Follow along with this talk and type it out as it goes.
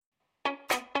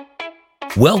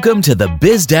Welcome to the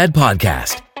Biz Dad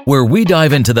Podcast, where we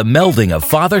dive into the melding of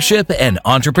fathership and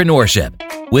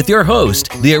entrepreneurship with your host,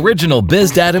 the original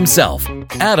Biz Dad himself,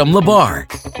 Adam Labar.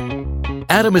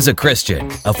 Adam is a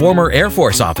Christian, a former Air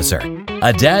Force officer,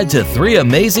 a dad to 3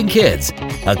 amazing kids,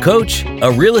 a coach, a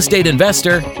real estate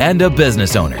investor, and a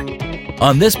business owner.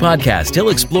 On this podcast, he'll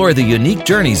explore the unique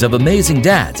journeys of amazing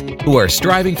dads who are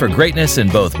striving for greatness in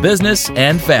both business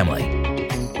and family.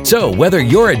 So whether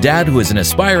you're a dad who is an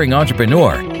aspiring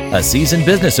entrepreneur, a seasoned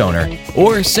business owner,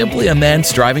 or simply a man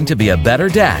striving to be a better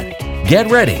dad, get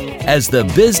ready as the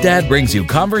Biz Dad brings you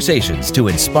conversations to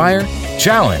inspire,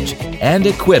 challenge, and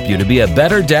equip you to be a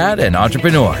better dad and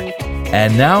entrepreneur.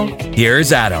 And now,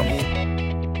 here's Adam.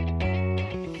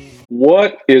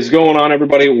 What is going on,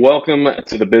 everybody? Welcome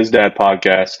to the Biz Dad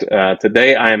Podcast.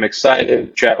 Today, I am excited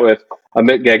to chat with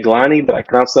Amit Gaglani. Did I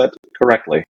pronounce that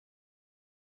correctly?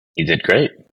 You did great.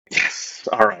 Yes.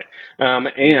 All right.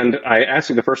 And I asked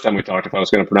you the first time we talked if I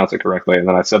was going to pronounce it correctly, and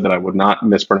then I said that I would not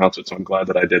mispronounce it, so I'm glad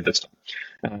that I did this time.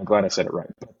 I'm glad I said it right.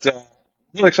 But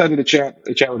really excited to chat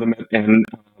with him, and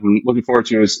looking forward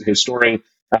to his story.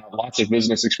 Lots of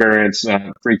business experience,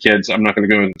 3 kids. I'm not going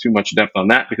to go into too much depth on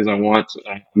that because I want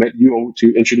you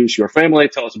to introduce your family,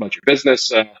 tell us about your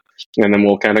business, and then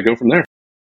we'll kind of go from there.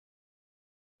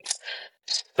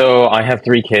 So I have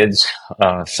 3 kids.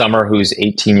 Summer, who's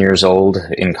 18 years old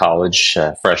in college,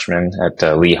 freshman at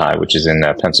Lehigh, which is in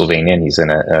Pennsylvania, and he's in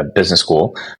a business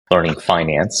school learning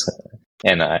finance.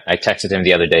 And I texted him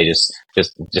the other day just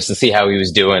to see how he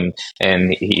was doing,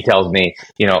 and he tells me,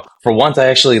 for once I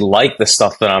actually like the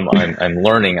stuff that I'm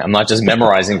learning. I'm not just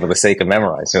memorizing for the sake of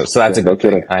memorizing. So that's a good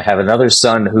thing. I have another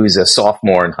son who's a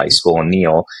sophomore in high school,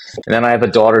 Neil, and then I have a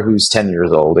daughter who's 10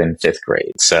 years old in 5th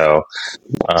grade. So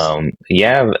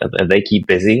they keep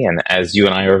busy. And as you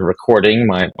and I are recording,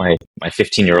 my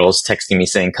 15-year-old's texting me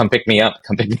saying, "Come pick me up,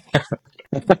 come pick me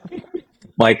up."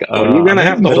 Like, you're gonna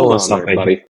have to hold on there,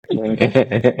 buddy.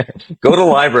 Go to the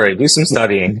library, do some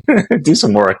studying, do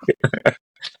some work.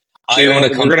 I own a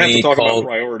company. We're going to have to talk about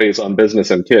priorities on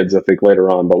business and kids, I think, later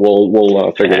on, but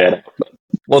we'll figure that out.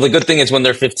 Well, the good thing is when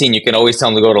they're 15, you can always tell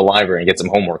them to go to the library and get some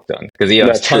homework done because he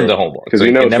has tons of homework. So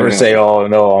you can never say, "Oh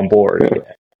no, I'm bored."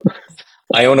 Yeah.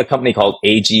 I own a company called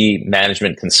AG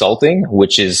Management Consulting,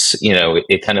 which is,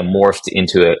 it kind of morphed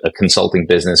into a consulting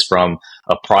business from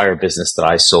a prior business that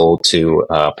I sold to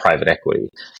private equity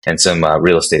and some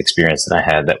real estate experience that I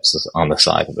had that was on the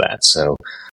side of that. So,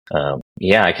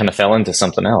 I kind of fell into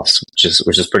something else,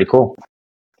 which is pretty cool.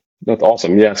 That's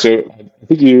awesome. Yeah. So I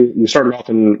think you started off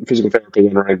in physical therapy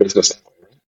and running business.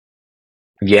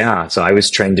 Yeah, so I was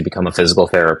trained to become a physical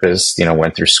therapist,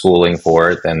 went through schooling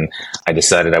for it. Then I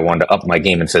decided I wanted to up my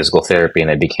game in physical therapy, and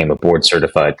I became a board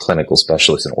certified clinical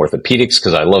specialist in orthopedics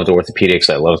because I loved orthopedics.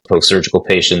 I loved post-surgical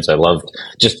patients. I loved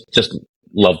just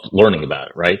loved learning about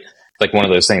it, right? Like one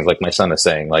of those things, like my son is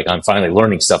saying, like I'm finally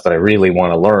learning stuff that I really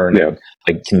want to learn. Yeah.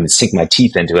 I can sink my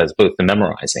teeth into as opposed to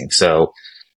memorizing. So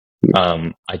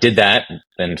I did that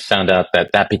and found out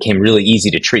that became really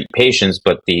easy to treat patients,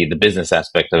 but the business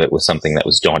aspect of it was something that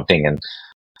was daunting. And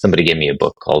somebody gave me a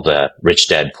book called Rich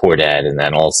Dad, Poor Dad. And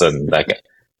then all of a sudden,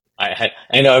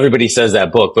 I know everybody says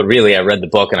that book, but really I read the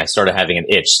book and I started having an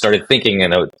itch, started thinking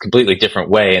in a completely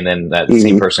different way. And then that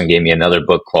same person gave me another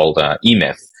book called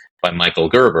E-Myth by Michael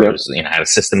Gerber, how to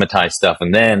systematize stuff.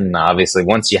 And then obviously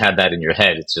once you had that in your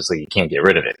head, it's just like you can't get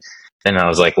rid of it. And I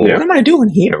was like, well, what am I doing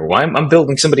here? Why I'm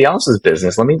building somebody else's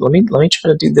business? Let me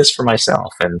try to do this for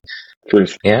myself. And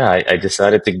I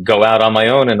decided to go out on my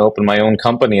own and open my own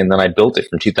company. And then I built it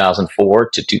from 2004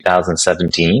 to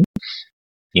 2017,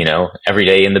 every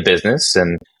day in the business.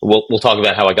 And we'll talk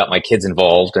about how I got my kids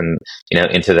involved and,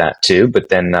 into that too. But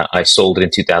then I sold it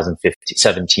in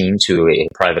 2017 to a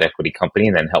private equity company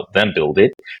and then helped them build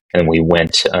it. And we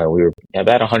were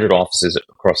about 100 offices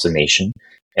across the nation.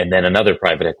 And then another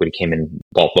private equity came and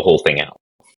bought the whole thing out.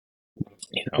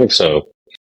 So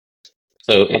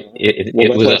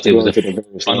it was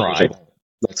a fun ride.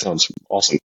 That sounds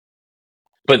awesome.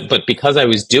 But because I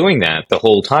was doing that the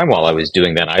whole time while I was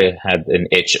doing that, I had an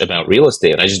itch about real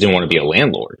estate. I just didn't want to be a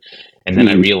landlord. And then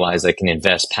I realized I can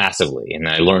invest passively, and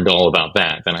I learned all about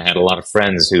that. Then I had a lot of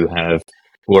friends who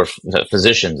are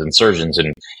physicians and surgeons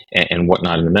and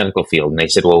whatnot in the medical field. And they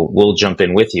said, well, we'll jump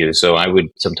in with you. So I would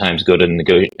sometimes go to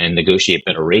negotiate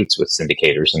better rates with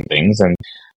syndicators and things. And,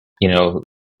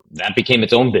 that became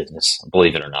its own business,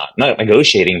 believe it or not. Not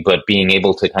negotiating, but being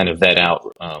able to kind of vet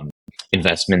out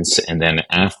investments. And then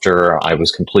after I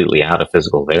was completely out of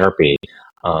physical therapy,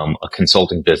 a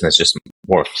consulting business just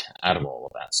morphed out of all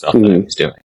of that stuff that I was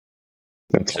doing.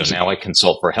 That's awesome. Now I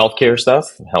consult for healthcare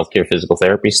stuff, healthcare physical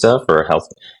therapy stuff, or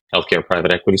healthcare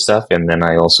private equity stuff. And then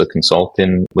I also consult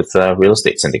in with real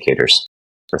estate syndicators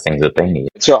for things that they need.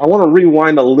 So I want to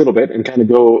rewind a little bit and kind of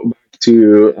go back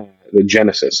to the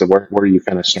genesis of where you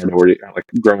kind of started, where you like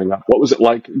growing up. What was it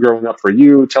like growing up for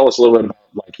you? Tell us a little bit about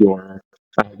like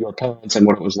your parents and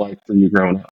what it was like for you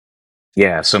growing up.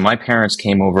 Yeah, so my parents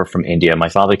came over from India. My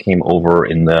father came over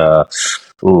in the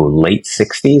late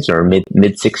 60s or mid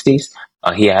 60s.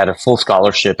 He had a full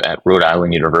scholarship at Rhode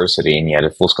Island University, and he had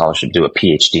a full scholarship to do a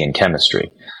PhD in chemistry.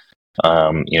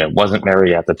 Wasn't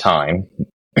married at the time,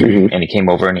 and he came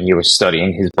over and he was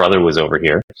studying. His brother was over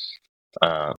here.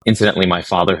 Incidentally, my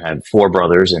father had 4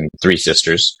 brothers and 3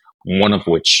 sisters, one of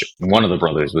the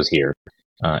brothers was here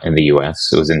in the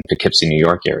U.S. It was in Poughkeepsie, New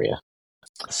York area.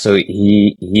 So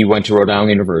he went to Rhode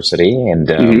Island University, and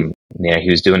he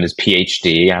was doing his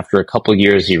PhD. After a couple of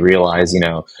years, he realized,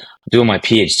 doing my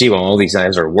PhD while all these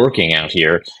guys are working out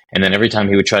here, and then every time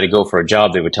he would try to go for a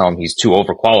job, they would tell him he's too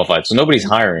overqualified. So nobody's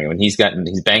hiring him, and he's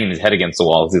banging his head against the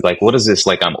wall. He's like, "What is this?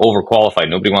 Like, I'm overqualified.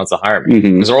 Nobody wants to hire me,"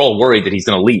 because they're all worried that he's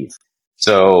going to leave.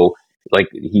 So like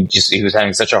he was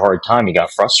having such a hard time, he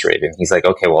got frustrated. He's like,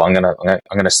 okay, well, I'm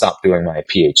gonna stop doing my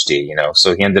PhD,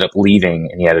 So he ended up leaving,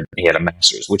 and he had a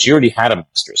master's, which he already had a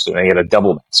master's, so he had a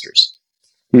double master's.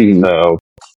 So,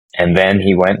 and then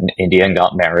he went to India and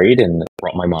got married and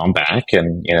brought my mom back,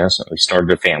 and so we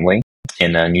started a family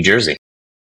in New Jersey.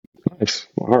 Nice.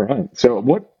 All right. So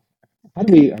I've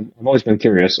always been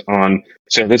curious on.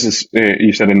 So this is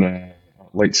you said in the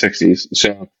late 60s.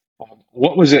 So.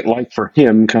 What was it like for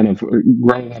him kind of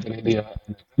growing up in India?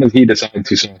 How did he decide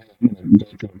to go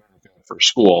to America for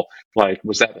school? Like,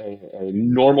 was that a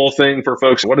normal thing for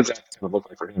folks? What does that kind of look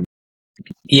like for him?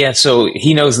 Yeah, so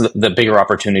he knows the bigger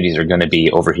opportunities are going to be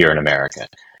over here in America,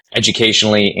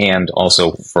 educationally and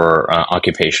also for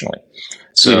occupationally.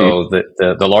 So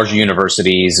the larger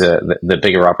universities, the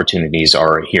bigger opportunities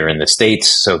are here in the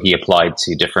States. So he applied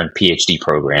to different PhD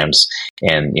programs,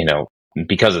 and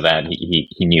because of that, he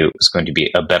knew it was going to be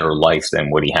a better life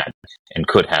than what he had and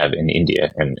could have in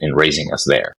India and raising us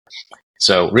there.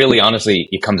 So really, honestly,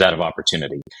 it comes out of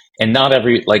opportunity. And not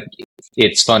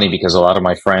it's funny because a lot of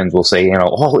my friends will say,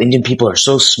 all Indian people are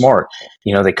so smart.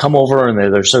 They come over and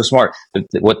they're so smart.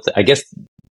 But I guess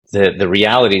the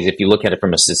reality is, if you look at it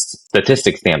from a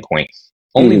statistic standpoint,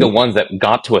 only the ones that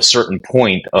got to a certain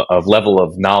point of level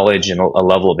of knowledge and a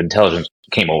level of intelligence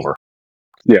came over.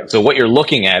 Yeah. So what you're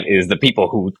looking at is the people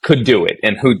who could do it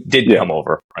and who did come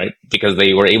over, right? Because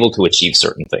they were able to achieve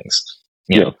certain things.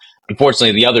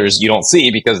 Unfortunately, the others you don't see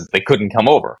because they couldn't come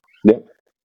over. Yeah.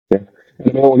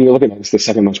 And when you look at it, it's the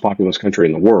second most populous country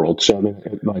in the world. So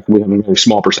we have a very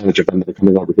small percentage of them that are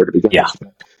coming over here to begin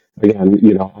with.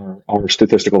 Again, our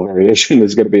statistical variation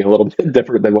is going to be a little bit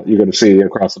different than what you're going to see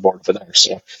across the board for there.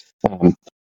 So, all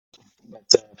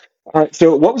right.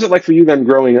 So what was it like for you then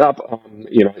growing up?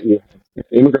 You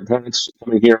immigrant parents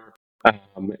coming here,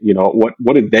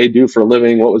 what did they do for a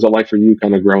living? What was it like for you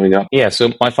kind of growing up? Yeah,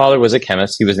 so my father was a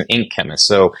chemist. He was an ink chemist.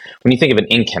 So when you think of an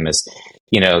ink chemist,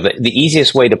 the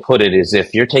easiest way to put it is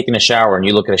if you're taking a shower and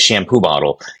you look at a shampoo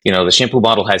bottle, the shampoo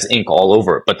bottle has ink all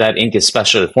over it, but that ink is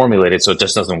specially formulated so it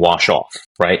just doesn't wash off,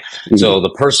 right? So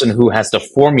the person who has to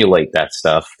formulate that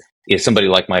stuff is somebody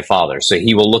like my father. So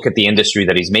he will look at the industry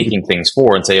that he's making things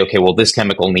for and say, okay, well, this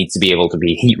chemical needs to be able to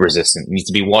be heat resistant. It needs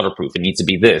to be waterproof. It needs to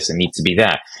be this. It needs to be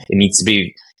that. It needs to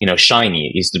be, shiny.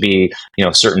 It needs to be,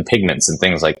 certain pigments and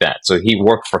things like that. So he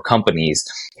worked for companies.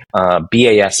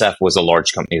 BASF was a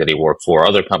large company that he worked for.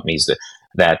 Other companies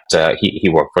that he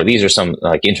worked for. These are some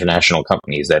like international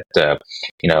companies that,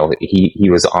 he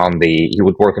was he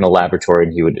would work in a laboratory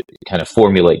and he would kind of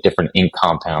formulate different ink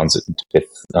compounds with,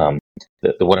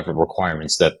 the whatever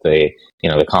requirements that the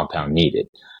compound needed.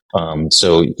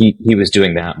 So he was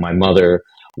doing that. My mother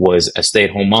was a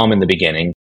stay-at-home mom in the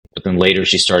beginning, but then later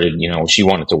she started, she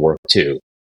wanted to work too.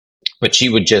 But she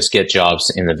would just get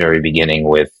jobs in the very beginning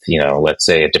with, let's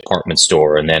say a department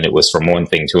store. And then it was from one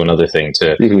thing to another thing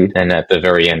and at the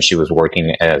very end, she was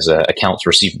working as an accounts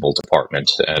receivable department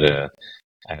at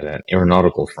an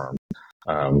aeronautical firm.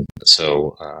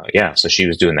 So she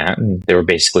was doing that and they were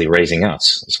basically raising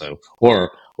us. So,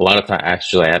 or a lot of times,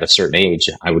 actually at a certain age,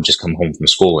 I would just come home from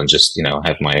school and just,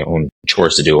 have my own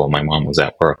chores to do while my mom was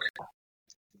at work.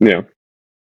 Yeah.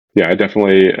 Yeah, I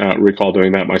definitely recall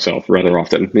doing that myself rather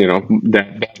often.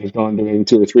 Dad was gone doing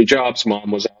 2 or 3 jobs.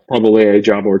 Mom was out probably a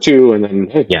job or 2, and then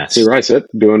here I sit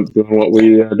doing what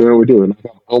we do, and I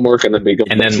got homework, and then we go.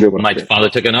 And then my father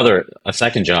took a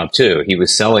second job too. He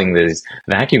was selling these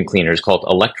vacuum cleaners called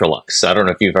Electrolux. I don't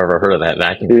know if you've ever heard of that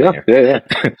vacuum cleaner. Yeah.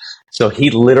 So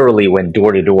he literally went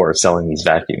door to door selling these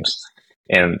vacuums.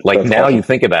 And like That's now awesome. you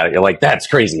think about it, you're like, that's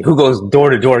crazy. Who goes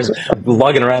door to door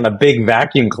lugging around a big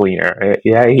vacuum cleaner?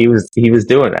 Yeah, he was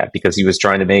doing that because he was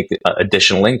trying to make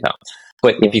additional income.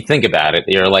 But if you think about it,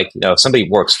 you're like, somebody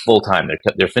works full time.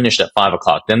 They're finished at 5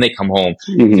 o'clock. Then they come home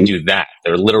to do that.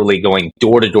 They're literally going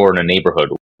door to door in a neighborhood,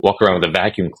 walk around with a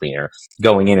vacuum cleaner,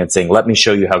 going in and saying, let me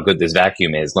show you how good this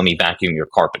vacuum is. Let me vacuum your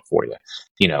carpet for you.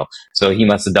 So he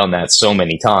must have done that so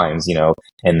many times,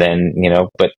 and then,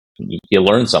 but you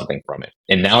learn something from it.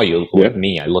 And now I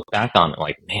look back on it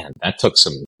like, man, that took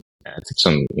some,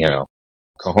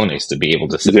 cojones to be able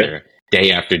to sit there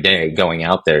day after day going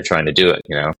out there trying to do it,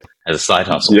 as a side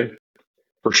hustle. Yeah,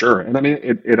 for sure. And I mean,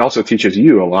 it also teaches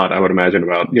you a lot, I would imagine,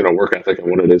 about, work ethic and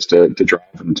what it is to drive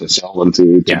and to sell and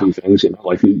to do things,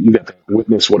 like you got to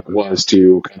witness what it was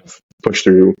to kind of push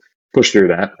through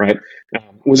that, right?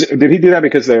 Did he do that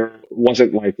because there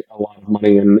wasn't like a lot of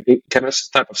money in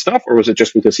chemist type of stuff, or was it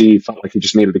just because he felt like he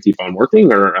just needed to keep on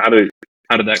working, or how did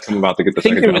that come about to get the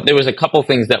second job? There was a couple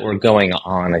things that were going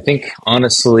on. I think,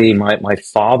 honestly, my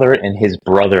father and his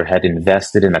brother had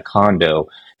invested in a condo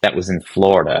that was in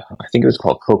Florida. I think it was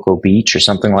called Cocoa Beach or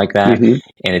something like that. And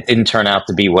it didn't turn out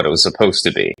to be what it was supposed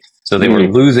to be. So they were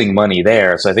losing money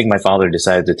there. So I think my father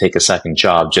decided to take a second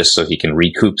job just so he can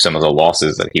recoup some of the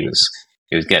losses that he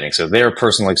was getting. So their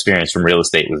personal experience from real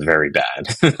estate was very bad.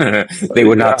 They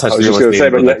would not touch real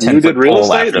estate. But you did real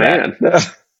estate, man.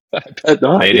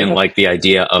 They didn't like the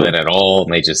idea of it at all.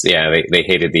 And they just, they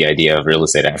hated the idea of real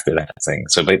estate after that thing.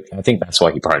 So but I think that's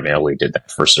why he primarily did that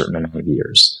for a certain amount of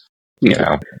years.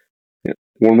 Yeah.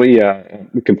 When we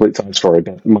complete side story,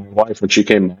 but my wife, when she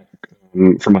came back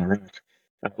from Iraq,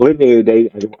 literally the day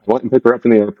I went and picked her up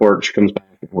from the airport, she comes back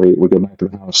and we go back to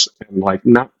the house, and like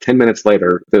not 10 minutes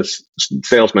later, this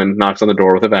salesman knocks on the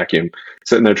door with a vacuum,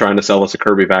 sitting there trying to sell us a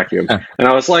Kirby vacuum. And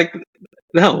I was like,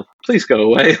 no, please go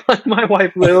away. Like, my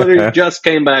wife literally just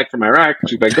came back from Iraq.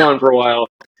 She's been gone for a while.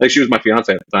 Like, she was my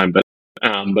fiance at the time,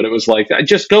 but it was like,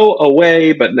 just go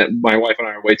away. But my wife and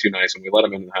I are way too nice, and we let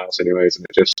him into the house anyways, and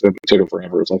it took him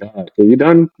forever. It was like, all right, are you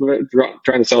done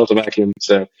trying to sell us a vacuum?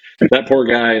 So that poor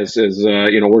guy is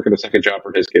working a second job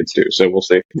for his kids too. So we'll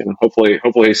see. Hopefully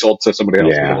he sold to somebody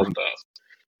else. But it wasn't to us.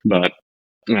 But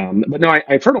no,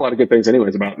 I've heard a lot of good things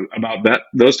anyways about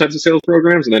those types of sales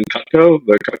programs, and then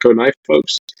the Cutco knife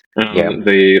folks,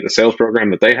 the sales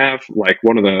program that they have. Like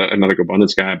another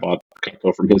abundance guy bought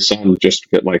Cutco from his son just to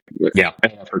get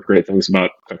I've heard great things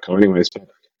about Cutco anyways. But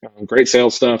great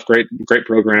sales stuff, great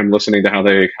program. Listening to how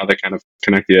they kind of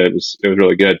connect you, it was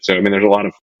really good. So I mean, there's a lot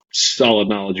of solid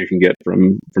knowledge you can get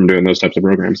from doing those types of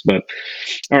programs. But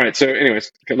all right, so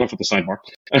anyways, cutting off with the sidebar.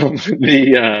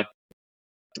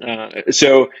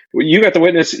 So you got to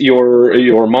witness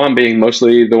your mom being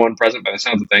mostly the one present by the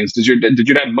sounds of things. Did your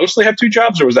dad mostly have two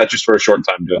jobs, or was that just for a short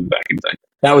time doing the vacuum thing?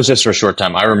 That was just for a short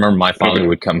time. I remember my father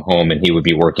would come home and he would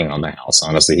be working on the house.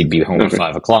 Honestly, he'd be home at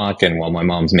 5 o'clock, and while my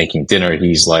mom's making dinner,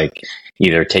 he's like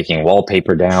either taking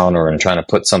wallpaper down or trying to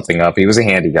put something up. He was a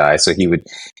handy guy, so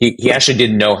he actually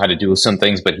didn't know how to do some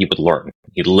things, but he would learn.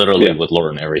 He literally would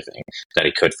learn everything that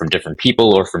he could from different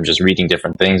people or from just reading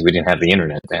different things. We didn't have the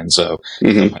internet then, so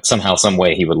somehow, some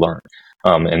way he would learn.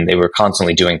 And they were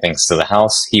constantly doing things to the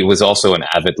house. He was also an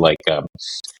avid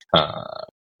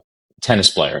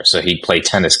tennis player, so he'd play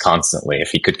tennis constantly if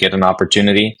he could get an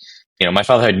opportunity. My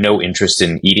father had no interest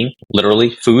in eating,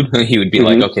 literally, food. He would be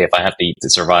like, okay, if I have to eat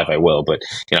to survive, I will, but,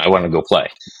 I want to go play.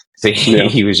 So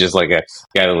he was just like a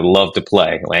guy that would love to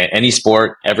play. Any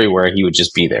sport, everywhere, he would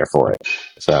just be there for it.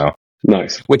 So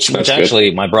nice. Which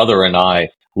actually, my brother and I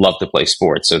love to play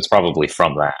sports, so it's probably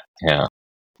from that. Yeah.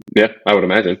 Yeah, I would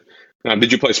imagine.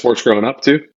 Did you play sports growing up,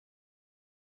 too?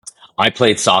 I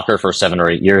played soccer for 7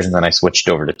 or 8 years, and then I switched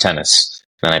over to tennis.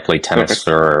 Then I played tennis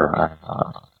for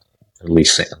at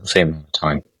least the same amount of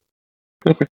time.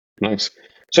 Okay, nice.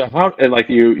 So how,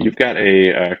 you've got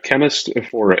a chemist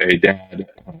for a dad,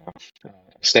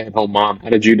 stay-at-home mom. How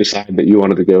did you decide that you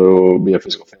wanted to go be a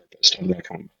physical therapist? How did that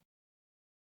come?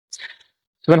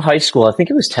 So in high school, I think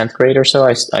it was 10th grade or so,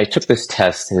 I took this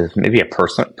test, maybe a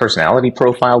personality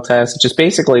profile test. It just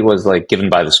basically was like given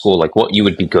by the school, like what you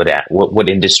would be good at, what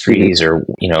industries, or,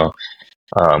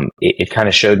 it kind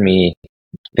of showed me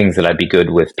things that I'd be good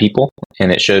with people. And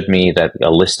it showed me that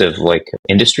a list of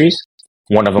industries.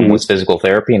 One of them was physical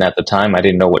therapy. And at the time, I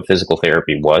didn't know what physical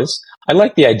therapy was. I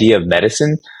liked the idea of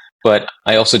medicine, but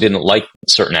I also didn't like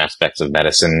certain aspects of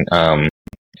medicine.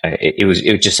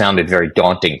 It just sounded very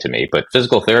daunting to me, but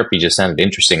physical therapy just sounded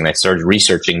interesting. And I started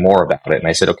researching more about it. And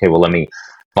I said, okay, well, let me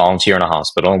volunteer in a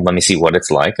hospital and let me see what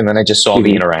it's like. And then I just saw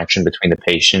the interaction between the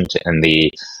patient and the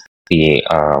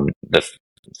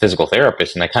physical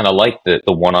therapist, and I kind of liked the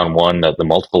one-on-one, the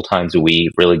multiple times a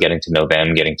week, really getting to know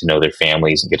them, getting to know their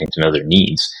families, and getting to know their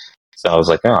needs. So I was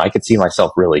like, oh, I could see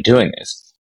myself really doing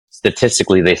this.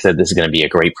 Statistically, they said this is going to be a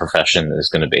great profession. There's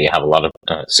going to have a lot of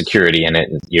security in it.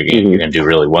 And you're going to do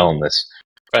really well in this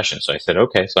profession. So I said,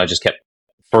 okay. So I just kept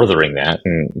furthering that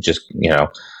and just,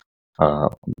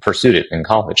 pursued it in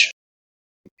college.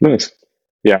 Nice.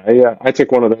 Yeah, I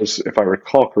took one of those, if I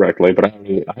recall correctly, but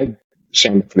I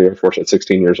signed up for the Air Force at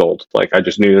 16 years old. Like, I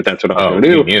just knew that that's what I was going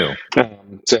to do. You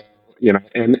knew. So,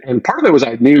 and part of it was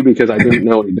I knew because I didn't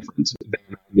know any difference.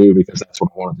 I knew because that's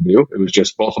what I wanted to do. It was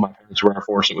just both of my parents were Air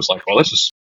Force. It was like, well, this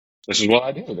is what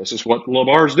I do. This is what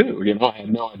LeBars do. I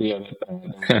had no idea that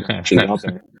there were options out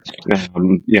there.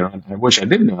 I wish I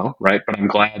did know, right? But I'm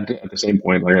glad at the same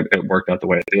point, like it worked out the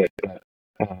way it did.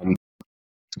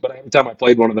 But every time I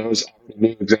played one of those, I already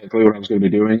knew exactly what I was going to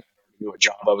be doing. I knew what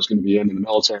job I was going to be in the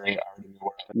military. I already knew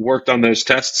where I worked on those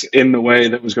tests in the way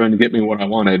that was going to get me what I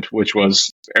wanted, which was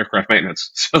aircraft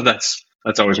maintenance. So that's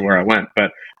always where I went.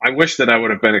 But I wish that I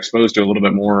would have been exposed to a little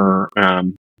bit more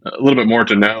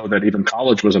to know that even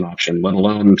college was an option, let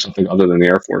alone something other than the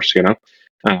Air Force.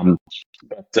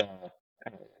 But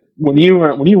when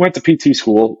you went to PT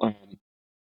school,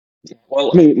 well,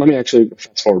 let me actually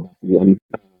fast forward back again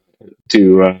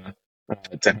to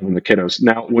having the kiddos.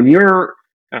 Now, when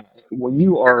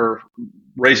you are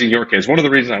raising your kids, one of the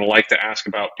reasons I like to ask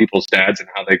about people's dads and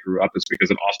how they grew up is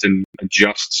because it often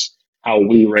adjusts how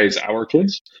we raise our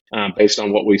kids based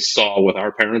on what we saw with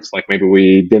our parents. Like maybe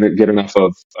we didn't get enough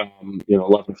of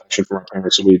love and affection from our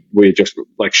parents, so we just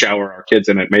like shower our kids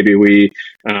in it. Maybe we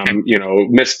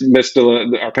missed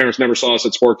our parents never saw us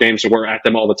at sport games, so we're at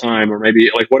them all the time, or maybe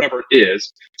like whatever it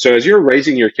is. So as you're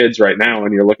raising your kids right now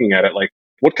and you're looking at it, like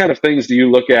what kind of things do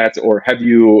you look at, or have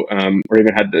you or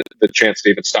even had the chance to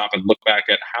even stop and look back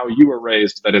at how you were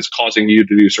raised that is causing you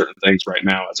to do certain things right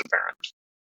now as a parent?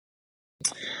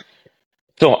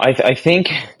 So I think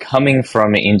coming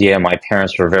from India, my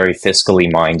parents were very fiscally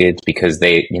minded because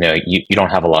they, you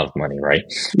don't have a lot of money, right?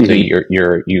 Mm-hmm. So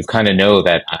you kind of know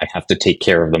that I have to take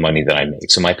care of the money that I make.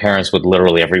 So my parents would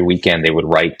literally every weekend, they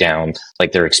would write down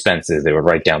like their expenses. They would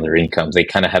write down their incomes. They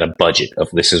kind of had a budget of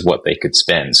this is what they could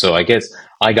spend. So I guess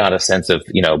I got a sense of,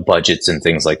 budgets and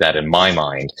things like that in my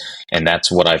mind. And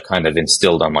that's what I've kind of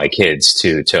instilled on my kids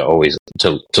to always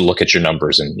to look at your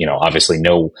numbers and, obviously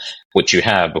know what you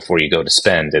have before you go to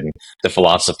spend. And the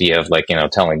philosophy of like,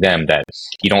 telling them that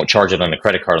you don't charge it on a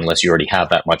credit card unless you already have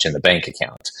that much in the bank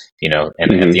account, and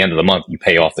mm-hmm. At the end of the month, you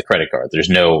pay off the credit card. There's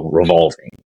no revolving.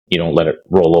 You don't let it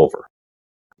roll over.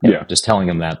 Just telling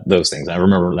them those things. I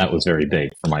remember that was very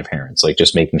big for my parents, like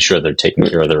just making sure they're taking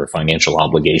care of their financial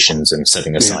obligations and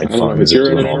setting aside funds. I don't know if you're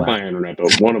internet or my internet,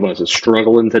 but one of us is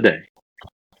struggling today.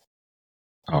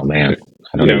 Oh man.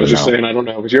 I was just saying, I don't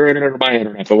know if it's your internet or my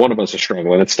internet, but one of us is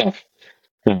struggling. It's tough.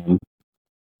 I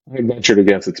venture to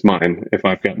guess it's mine if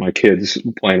I've got my kids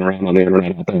playing around on the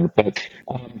internet out there. But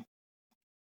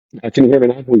can you hear me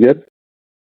now? We good?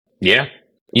 Yeah.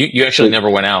 You actually never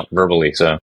went out verbally,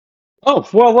 so. Oh,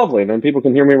 well, lovely. Then people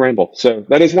can hear me ramble. So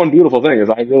that is one beautiful thing is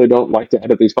I really don't like to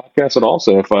edit these podcasts at all.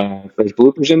 So if there's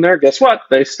bloopers in there, guess what?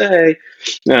 They stay.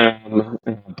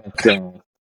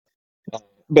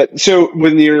 But so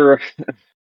when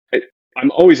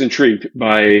I'm always intrigued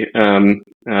by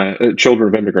children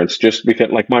of immigrants, just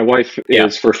because, like, my wife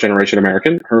is first generation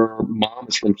American. Her mom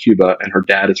is from Cuba and her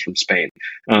dad is from Spain.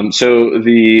 So when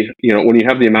you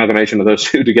have the amalgamation of those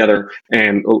two together,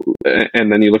 and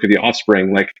then you look at the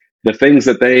offspring, like the things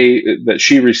that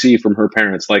she received from her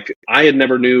parents, like I had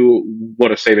never knew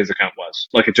what a savings account was.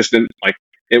 Like it just didn't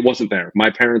it wasn't there.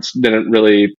 My parents didn't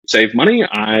really save money.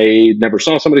 I never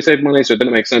saw somebody save money, so it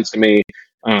didn't make sense to me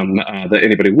that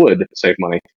anybody would save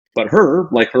money. But her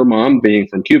mom being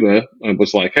from Cuba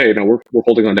was like, hey, we're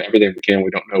holding on to everything we can.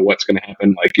 We don't know what's going to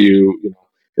happen. Like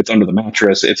it's under the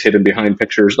mattress. It's hidden behind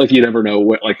pictures. Like you never know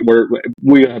what. Like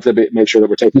we have to make sure that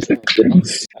we're taking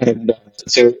things. And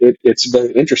so it's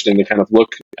very interesting to kind of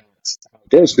look at how it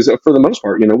goes because for the most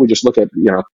part, we just look at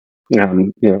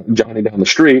Johnny down the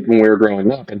street when we were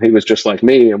growing up, and he was just like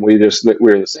me, and we were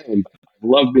the same. But I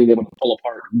love being able to pull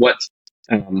apart what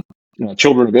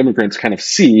children of immigrants kind of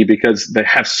see because they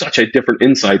have such a different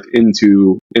insight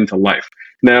into life.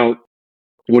 Now,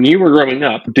 when you were growing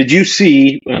up, did you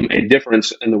see a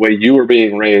difference in the way you were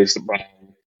being raised by?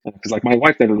 Because like my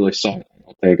wife never really saw it, I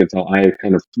don't think, until I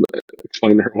kind of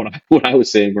explained to her what I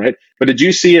was saying, right? But did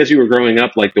you see as you were growing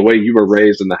up, like the way you were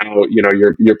raised and how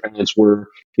your parents were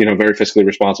very fiscally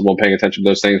responsible and paying attention to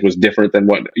those things was different than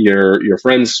what your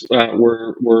friends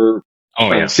were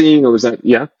seeing, or was that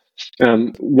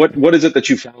What is it that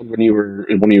you found when you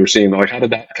were seeing, like, how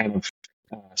did that kind of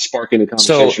spark any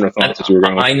conversation So or thoughts as you were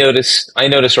going? I noticed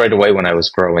right away when I was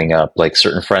growing up, like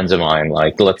certain friends of mine,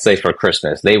 like let's say for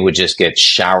Christmas, they would just get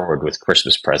showered with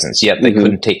Christmas presents, yet they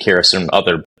couldn't take care of some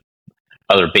other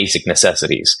basic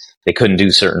necessities. They couldn't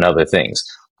do certain other things.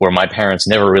 Where my parents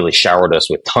never really showered us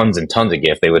with tons and tons of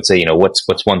gifts. They would say,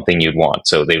 what's one thing you'd want?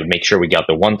 So they would make sure we got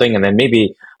the one thing, and then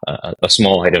maybe a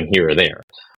small item here or there.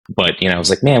 But I was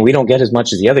like, man, we don't get as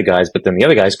much as the other guys. But then the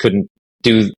other guys couldn't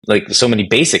do like so many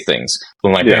basic things.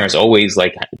 But my parents always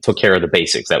like took care of the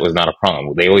basics. That was not a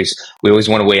problem. We always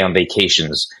went away on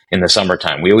vacations in the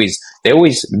summertime. They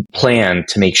always planned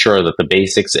to make sure that the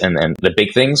basics and the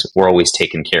big things were always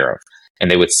taken care of. And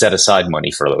they would set aside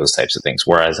money for those types of things.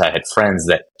 Whereas I had friends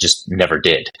that just never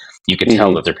did. You could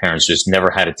tell that their parents just never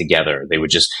had it together. They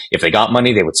would just, if they got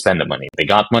money, they would spend the money. If they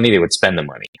got money, they would spend the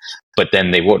money. But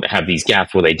then they would have these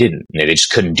gaps where they didn't. They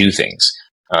just couldn't do things.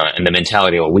 And the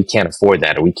mentality, well, we can't afford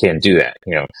that or we can't do that.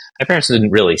 My parents didn't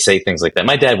really say things like that.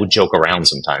 My dad would joke around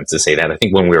sometimes to say that. I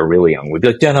think when we were really young, we'd be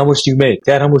like, Dad, how much do you make?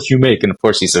 Dad, how much do you make? And of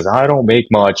course he says, I don't make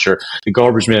much, or the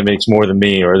garbage man makes more than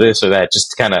me, or this or that, just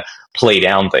to kind of play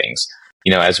down things.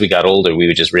 As we got older, we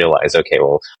would just realize, okay,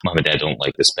 well, mom and dad don't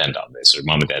like to spend on this, or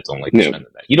mom and dad don't like to spend on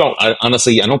that.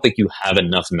 Honestly, I don't think you have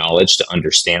enough knowledge to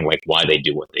understand like why they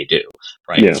do what they do,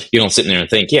 right? Yeah. You don't sit in there and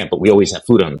think, yeah, but we always have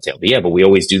food on the table. Yeah, but we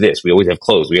always do this. We always have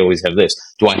clothes. We always have this.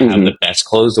 Do I have the best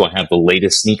clothes? Do I have the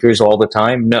latest sneakers all the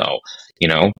time? No,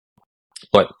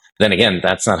 but then again,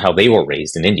 that's not how they were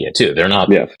raised in India too. They're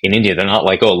not in India. They're not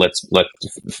like, oh, let's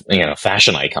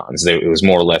fashion icons. It was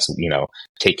more or less,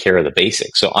 take care of the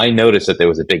basics. So I noticed that there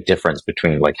was a big difference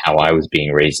between like how I was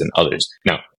being raised and others.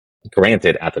 Now,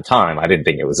 granted, at the time, I didn't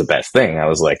think it was the best thing. I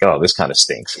was like, oh, this kind of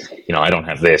stinks. I don't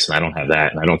have this and I don't have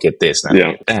that and I don't get this and I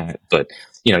don't get that. But,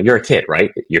 you're a kid,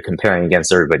 right? You're comparing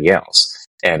against everybody else.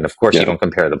 And of course, you don't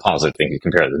compare the positive things. You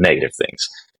compare the negative things.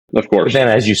 Of course. But then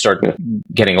as you start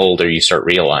getting older, you start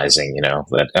realizing,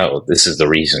 that, oh, this is the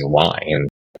reason why. And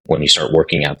when you start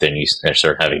working out there and you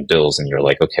start having bills and you're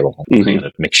like, okay, well, I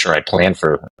gotta make sure I plan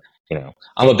for,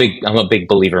 I'm a big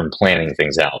believer in planning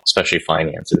things out, especially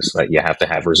finances. Like you have to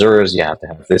have reserves. You have to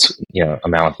have this,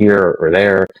 amount here or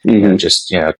there,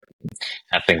 just,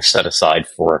 have things set aside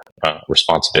for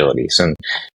responsibilities. And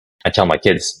I tell my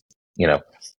kids,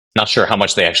 not sure how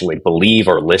much they actually believe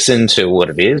or listen to what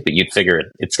it is, but you'd figure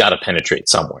it's got to penetrate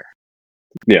somewhere.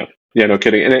 Yeah. Yeah, no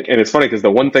kidding. And it's funny because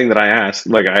the one thing that I asked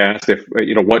if,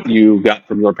 what you got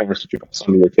from your parents that you passed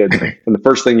on to your kids. And the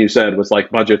first thing you said was like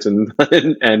budgets and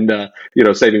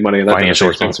saving money. And that financial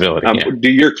responsibility. Do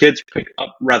your kids pick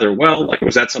up rather well? Like,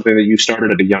 was that something that you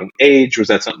started at a young age? Was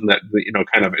that something that,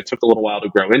 kind of, it took a little while to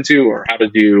grow into, or how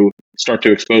did you start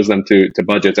to expose them to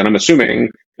budgets? And I'm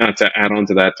assuming, to add on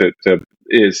to that,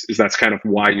 is that's kind of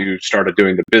why you started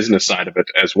doing the business side of it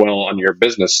as well on your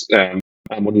business.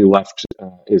 When you left,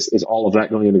 is all of that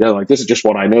going together? Like, this is just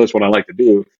what I know, it's what I like to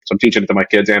do. So I'm teaching it to my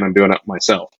kids and I'm doing it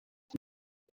myself.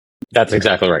 That's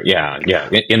exactly right. Yeah.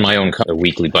 In my own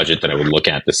weekly budget that I would look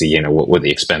at to see, what were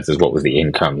the expenses, what was the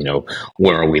income,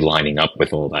 where are we lining up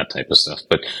with all that type of stuff.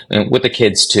 But with the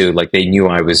kids too, like they knew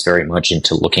I was very much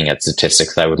into looking at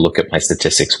statistics. I would look at my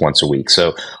statistics once a week.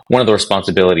 So one of the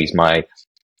responsibilities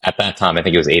at that time, I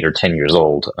think it was 8 or 10 years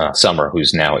old, Summer,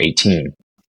 who's now 18,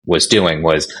 was doing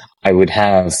was I would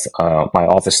have my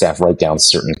office staff write down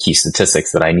certain key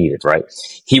statistics that I needed, right?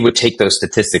 He would take those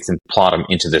statistics and plot them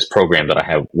into this program that I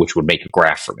have, which would make a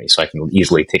graph for me. So I can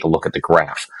easily take a look at the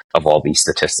graph of all these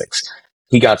statistics.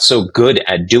 He got so good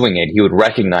at doing it, he would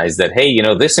recognize that, hey,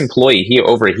 this employee here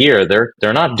over here,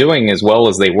 they're not doing as well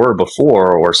as they were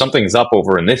before, or something's up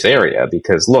over in this area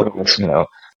because look, the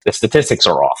statistics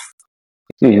are off.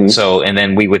 So, and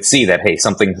then we would see that, hey,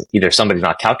 either somebody's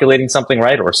not calculating something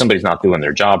right, or somebody's not doing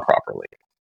their job properly.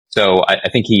 So I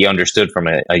think he understood from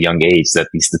a young age that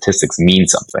these statistics mean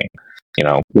something,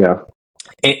 Yeah.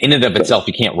 In and of itself,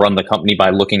 you can't run the company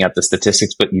by looking at the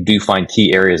statistics, but you do find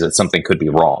key areas that something could be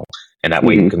wrong. And that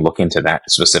way you can look into that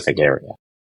specific area.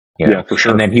 Yeah, for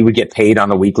sure. And then he would get paid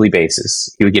on a weekly basis.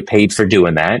 He would get paid for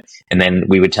doing that. And then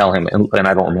we would tell him, and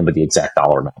I don't remember the exact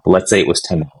dollar amount, but let's say it was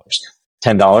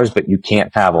 $10, but you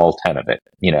can't have all 10 of it.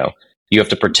 You have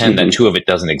to pretend that 2 of it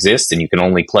doesn't exist, and you can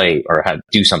only play or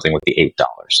do something with the $8.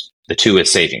 The 2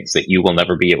 is savings that you will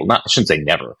never be able, I shouldn't say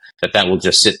never, that will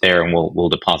just sit there and we'll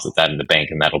deposit that in the bank,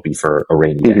 and that'll be for a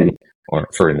rainy day or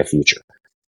for in the future.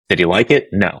 Did he like it?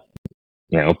 No.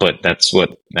 But that's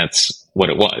what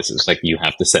it was. It's like you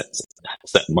have to set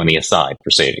money aside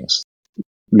for savings.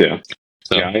 Yeah.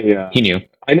 So he knew.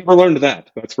 I never learned that.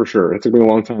 That's for sure. It took me a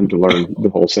long time to learn the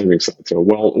whole savings side. So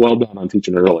well done on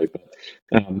teaching it early.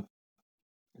 But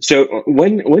so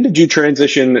when did you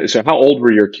transition? So how old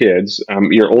were your kids?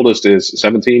 Your oldest is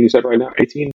 17. You said right now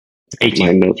 18. 18.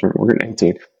 My notes weren't working.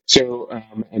 18. So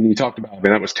and you talked about. I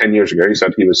mean, that was 10 years ago. You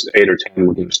said he was 8 or 10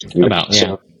 when he was doing about.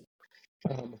 Yeah.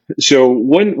 So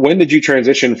when did you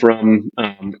transition from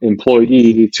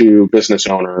employee to business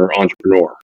owner,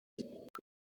 entrepreneur?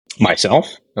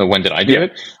 Myself? When did I do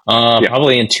it?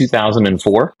 Probably in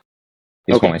 2004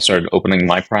 is when I started opening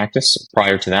my practice.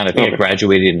 Prior to that, I think I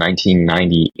graduated in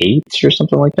 1998 or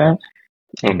something like that.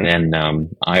 And then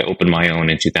I opened my own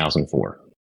in 2004.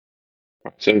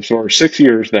 So for 6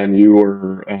 years, then you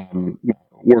were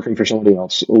working for somebody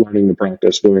else, learning the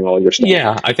practice, doing all your stuff.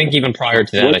 Yeah, I think even prior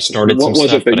to that, I started some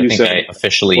stuff, but I think I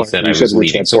officially said I was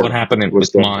leaving. So what happened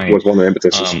was one of the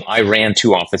impetuses. I ran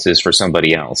 2 offices for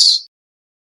somebody else.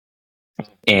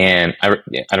 And I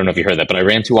don't know if you heard that, but I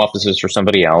ran 2 offices for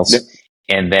somebody else. Yep.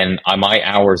 And then my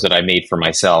hours that I made for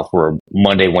myself were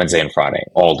Monday, Wednesday, and Friday,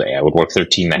 all day. I would work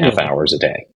 13 and a half hours a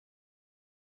day.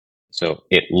 So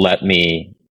it let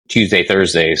me, Tuesday,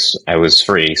 Thursdays, I was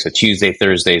free. So Tuesday,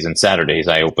 Thursdays, and Saturdays,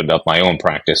 I opened up my own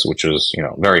practice, which was,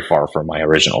 very far from my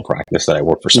original practice that I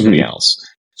worked for somebody else.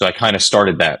 So I kind of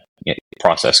started that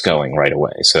process going right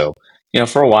away. So,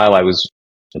 for a while I was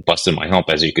busting my hump,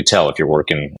 as you could tell, if you're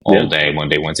working all day,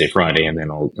 Monday, Wednesday, Friday, and then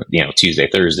Tuesday,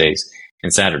 Thursdays,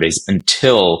 and Saturdays,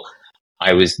 until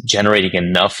I was generating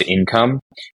enough income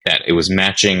that it was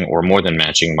matching or more than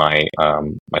matching my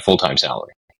my full-time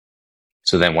salary.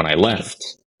 So then when I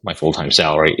left my full-time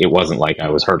salary, it wasn't like I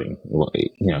was hurting.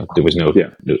 There was no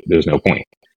point.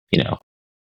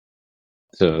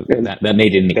 So that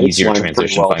made it an easier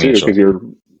transition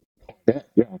financially.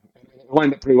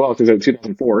 Lined up pretty well because in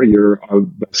 2004, your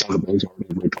salary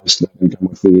already replaced that income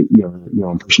with your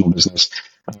own personal business,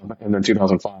 and then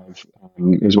 2005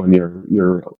 is when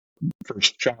your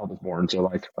first child was born.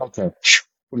 So okay,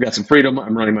 we've got some freedom.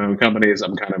 I'm running my own companies.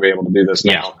 I'm kind of able to do this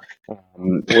now.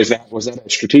 Was that a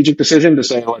strategic decision to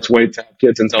say let's wait to have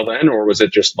kids until then, or was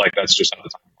it just that's just how the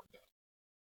time worked out?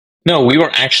 No, we were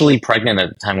actually pregnant at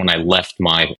the time when I left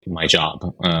my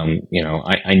job.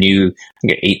 I knew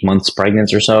 8 months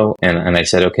pregnant or so, and I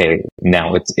said, okay,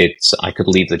 now it's I could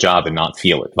leave the job and not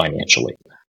feel it financially.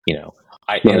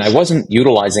 And I wasn't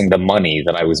utilizing the money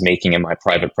that I was making in my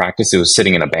private practice. It was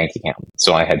sitting in a bank account,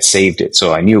 so I had saved it,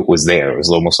 so I knew it was there. It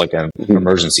was almost like an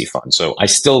emergency fund. So I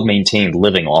still maintained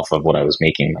living off of what I was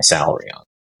making my salary on.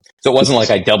 So it wasn't like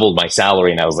I doubled my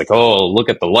salary and I was like, oh, look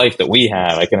at the life that we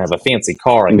have. I can have a fancy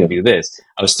car. I can do this.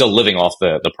 I was still living off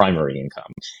the primary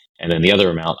income. And then the other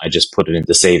amount, I just put it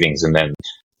into savings. And then,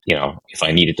 if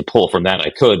I needed to pull from that, I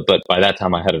could. But by that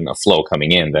time, I had enough flow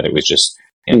coming in that it was just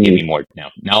give me more. Now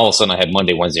all of a sudden, I had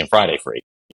Monday, Wednesday, and Friday free.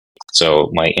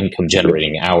 So my income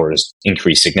generating hours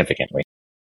increased significantly.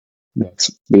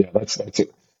 That's it.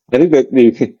 I think that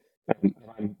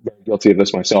I'm very guilty of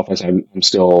this myself as I'm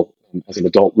still, as an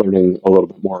adult, learning a little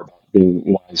bit more about being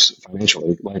wise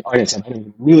financially. Like I said, I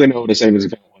didn't really know what a savings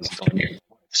account was until I met my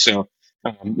wife. So,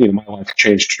 my life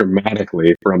changed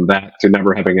dramatically from that to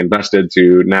never having invested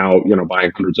to now,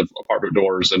 buying hundreds of apartment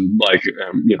doors and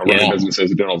running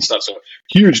businesses and doing all this stuff. So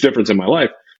huge difference in my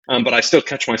life. But I still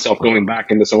catch myself going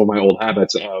back into some of my old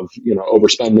habits of,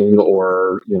 overspending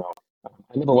or,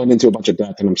 I never went into a bunch of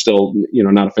debt, and I'm still,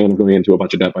 not a fan of going into a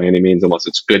bunch of debt by any means, unless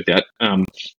it's good debt.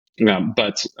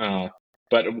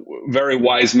 But very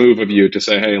wise move of you to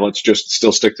say, hey, let's just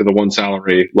still stick to the one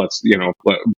salary. Let's,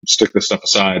 stick this stuff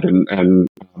aside and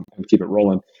keep it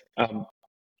rolling.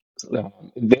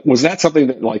 Was that something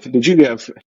that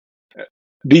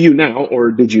do you now,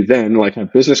 or did you then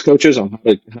have business coaches on how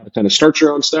to kind of start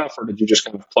your own stuff, or did you just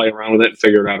kind of play around with it and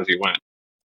figure it out as you went?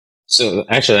 So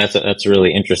actually, that's a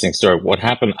really interesting story. What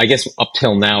happened, I guess, up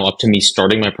till now, up to me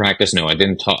starting my practice, no, I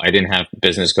didn't have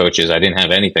business coaches. I didn't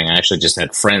have anything. I actually just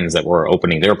had friends that were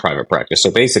opening their private practice.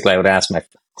 So basically, I would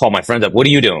call my friends up, what are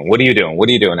you doing? What are you doing? What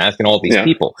are you doing? Asking all these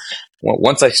people. Well,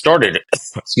 once I started,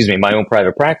 my own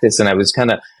private practice, and I was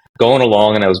kind of going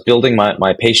along and I was building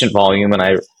my patient volume, and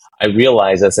I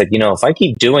realized, I said, if I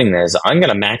keep doing this, I'm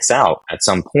going to max out at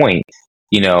some point,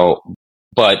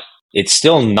 but it's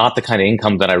still not the kind of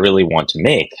income that I really want to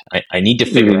make. I need to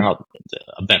figure out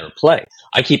a better play.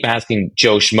 I keep asking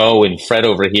Joe Schmo and Fred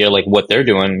over here, what they're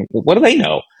doing. What do they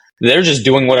know? They're just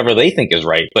doing whatever they think is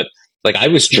right. But I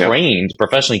was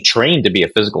professionally trained to be a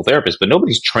physical therapist, but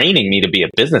nobody's training me to be a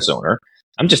business owner.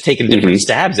 I'm just taking different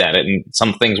stabs at it, and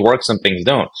some things work, some things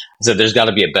don't. So there's got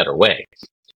to be a better way.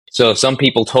 So some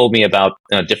people told me about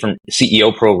different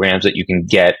CEO programs that you can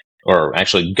get or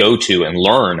actually go to and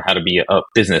learn how to be a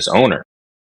business owner.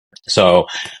 So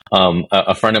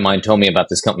a friend of mine told me about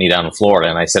this company down in Florida,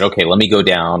 and I said, okay, let me go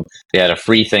down. They had a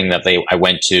free thing that I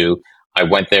went to. I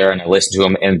went there and I listened to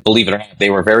them, and believe it or not, they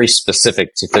were very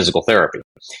specific to physical therapy.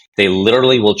 They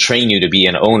literally will train you to be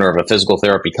an owner of a physical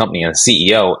therapy company and a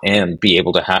CEO, and be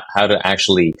able to how to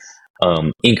actually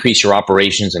increase your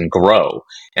operations and grow.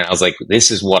 And I was like,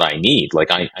 this is what I need. Like,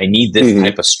 I need this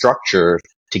type of structure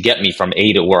to get me from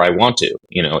A to where I want to,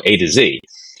 A to Z.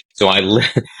 So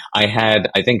I had,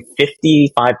 I think,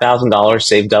 $55,000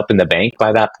 saved up in the bank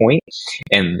by that point,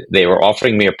 and they were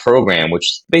offering me a program, which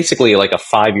is basically like a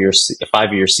 5-year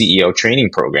CEO training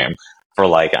program for,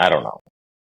 like, I don't know,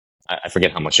 I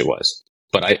forget how much it was,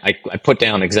 but I put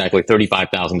down exactly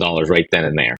 $35,000 right then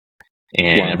and there.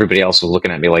 And everybody else was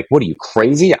looking at me like, what are you,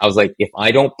 crazy? I was like, if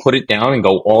I don't put it down and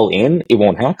go all in, it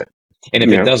won't happen. And if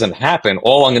it doesn't happen,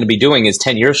 all I'm going to be doing is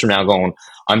 10 years from now going,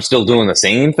 I'm still doing the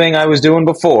same thing I was doing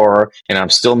before, and I'm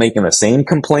still making the same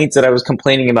complaints that I was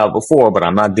complaining about before, but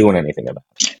I'm not doing anything about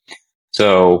it.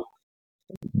 So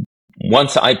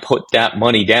once I put that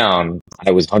money down,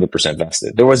 I was 100%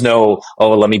 vested. There was no,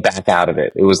 oh, let me back out of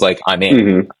it. It was like, I'm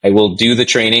in. I will do the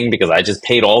training because I just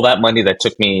paid all that money that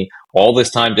took me all this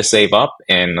time to save up,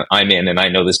 and I'm in, and I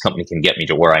know this company can get me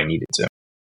to where I need it to.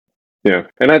 Yeah,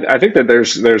 and I think that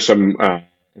there's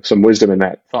some wisdom in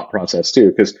that thought process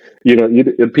too, because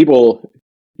people,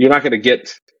 you're not going to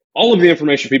get all of the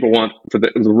information people want for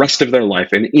the rest of their life,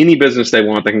 and any business they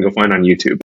want, they can go find on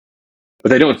YouTube. But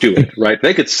they don't do it, right?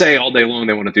 They could say all day long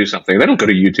they want to do something. They don't go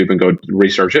to YouTube and go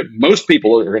research it. Most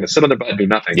people are going to sit on their butt and do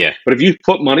nothing. Yeah. But if you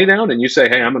put money down and you say,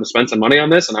 hey, I'm going to spend some money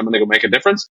on this and I'm going to go make a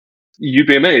difference, you'd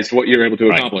be amazed what you're able to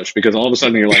accomplish, because all of a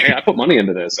sudden you're like, hey, I put money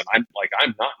into this, and I'm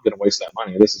not going to waste that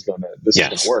money. This is going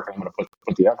to work. I'm going to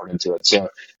put the effort into it.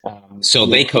 So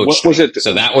they coached. What was it?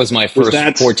 So that was my first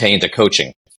forte into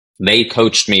coaching. They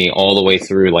coached me all the way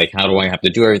through, like, how do I have to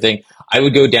do everything? I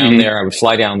would go down there. I would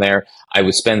fly down there. I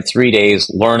would spend 3 days,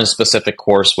 learn a specific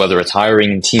course, whether it's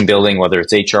hiring and team building, whether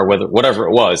it's HR, whatever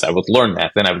it was. I would learn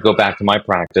that. Then I would go back to my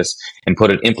practice and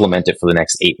implement it for the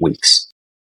next 8 weeks.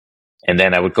 And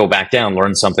then I would go back down,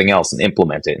 learn something else, and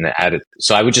implement it and add it.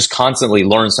 So I would just constantly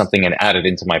learn something and add it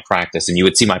into my practice. And you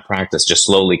would see my practice just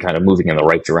slowly kind of moving in the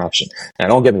right direction. And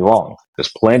don't get me wrong,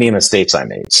 there's plenty of mistakes I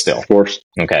made still. Of course.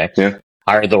 Okay. Yeah.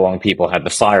 Hired the wrong people, had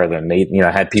to fire them,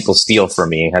 had people steal from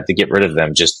me, had to get rid of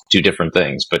them, just do different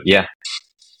things. But yeah,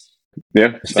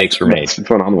 mistakes were made. That's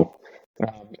phenomenal.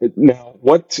 Now,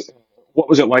 what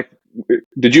was it like?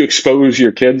 Did you expose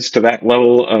your kids to that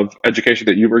level of education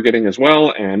that you were getting as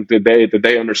well? And did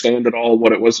they understand at all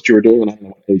what it was that you were doing? I don't know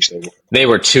what age they were. They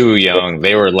were too young.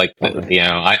 They were like,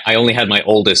 I only had my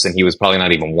oldest, and he was probably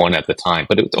not even 1 at the time.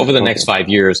 But over the next 5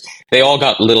 years, they all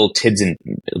got little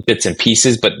bits and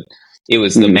pieces, but it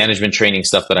was the management training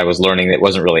stuff that I was learning that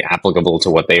wasn't really applicable to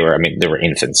what they were. I mean, they were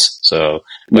infants. So,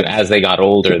 but as they got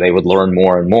older, they would learn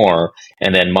more and more.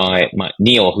 And then my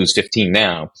Neil, who's 15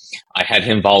 now, I had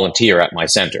him volunteer at my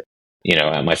center,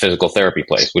 at my physical therapy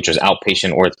place, which was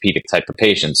outpatient orthopedic type of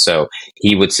patients. So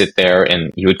he would sit there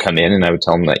and he would come in, and I would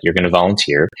tell him that you're going to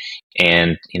volunteer.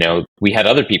 And, we had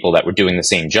other people that were doing the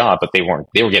same job, but they were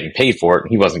getting paid for it, and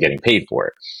he wasn't getting paid for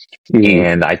it.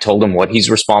 And I told him what he's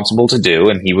responsible to do,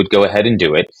 and he would go ahead and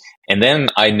do it. And then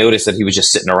I noticed that he was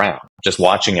just sitting around, just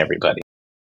watching everybody.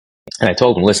 And I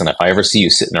told him, listen, if I ever see you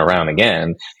sitting around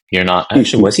again, you're not,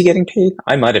 actually, was he getting paid?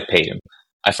 I might have paid him.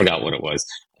 I forgot what it was.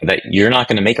 That you're not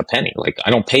going to make a penny. Like, I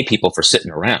don't pay people for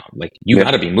sitting around. Like, you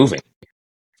got to be moving.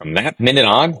 From that minute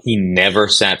on, he never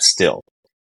sat still.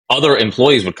 Other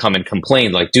employees would come and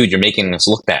complain, like, dude, you're making us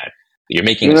look bad. You're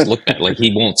making us look bad. Like,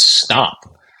 he won't stop.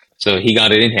 So he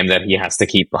got it in him that he has to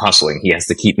keep hustling. He has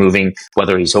to keep moving,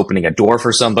 whether he's opening a door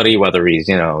for somebody, whether he's,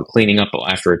 cleaning up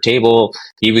after a table.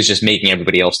 He was just making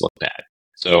everybody else look bad.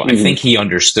 So I think he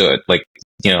understood, like,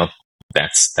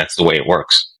 that's the way it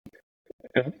works.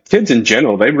 Kids in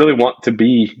general, they really want to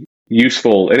be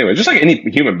useful anyway, just like any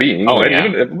human being, right?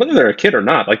 Even whether they're a kid or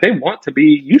not, like, they want to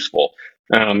be useful.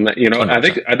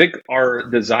 100%. I think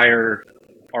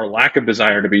our lack of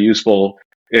desire to be useful,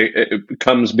 it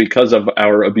comes because of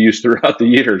our abuse throughout the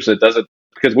years. It doesn't,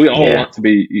 because we all want to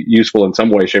be useful in some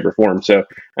way, shape, or form. So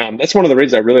that's one of the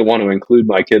reasons I really want to include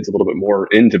my kids a little bit more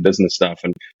into business stuff,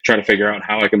 and trying to figure out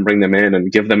how I can bring them in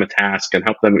and give them a task and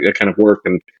help them kind of work.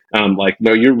 And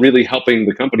no, you're really helping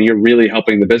the company. You're really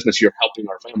helping the business. You're helping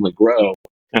our family grow.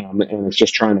 And it's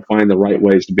just trying to find the right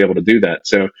ways to be able to do that.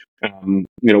 So,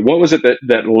 what was it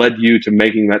that led you to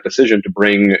making that decision to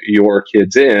bring your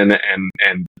kids in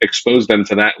and expose them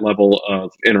to that level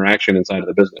of interaction inside of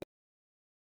the business?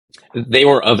 They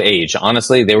were of age.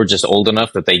 Honestly, they were just old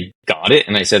enough that they got it.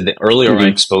 And I said the earlier I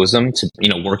expose them to,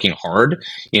 working hard,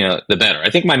 the better. I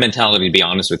think my mentality, to be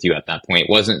honest with you, at that point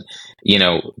wasn't,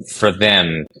 for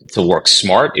them to work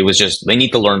smart. It was just, they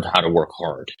need to learn how to work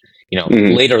hard.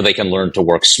 Later they can learn to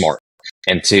work smart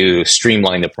and to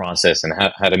streamline the process and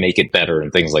how to make it better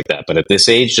and things like that. But at this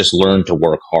age, just learn to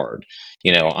work hard.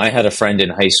 I had a friend in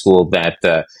high school that,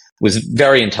 was a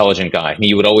very intelligent guy.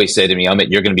 He would always say to me, Amit,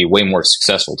 you're going to be way more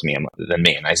successful than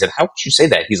me. And I said, how would you say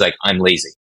that? He's like, I'm lazy.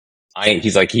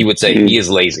 He would say he is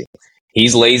lazy.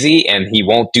 He's lazy and he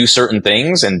won't do certain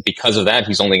things. And because of that,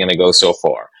 he's only going to go so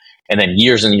far. And then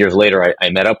years and years later,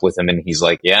 I met up with him and he's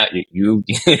like, yeah, you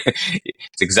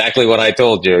it's exactly what I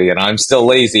told you. I'm still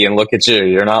lazy and look at you.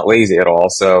 You're not lazy at all.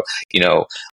 So,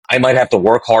 I might have to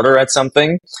work harder at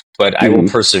something, but I will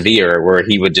persevere, where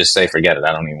he would just say, forget it.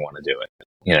 I don't even want to do it.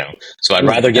 So I'd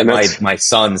rather get my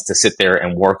sons to sit there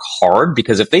and work hard,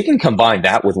 because if they can combine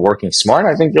that with working smart,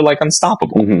 I think you're like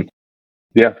unstoppable.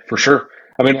 Yeah, for sure.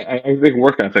 I mean, I think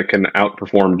work ethic can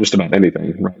outperform just about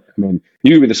anything, right? I mean,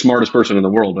 you can be the smartest person in the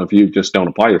world, and if you just don't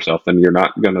apply yourself, then you're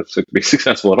not going to be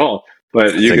successful at all.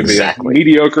 But you can be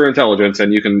mediocre intelligence,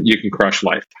 and you can crush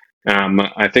life.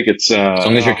 I think it's as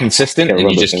long as you're consistent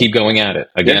and you just keep going at it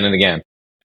again and again.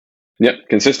 Yep,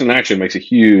 consistent action makes a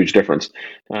huge difference.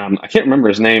 I can't remember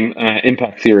his name.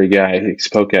 Impact theory guy. He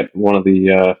spoke at one of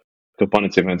the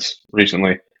components events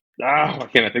recently. Why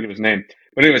can't I think of his name?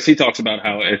 But anyways, he talks about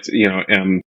how it's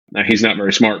he's not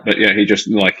very smart, but yeah, he just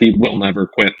he will never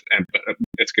quit, and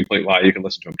it's a complete lie. You can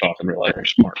listen to him talk and realize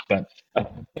he's smart, but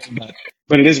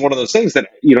it is one of those things that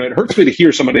it hurts me to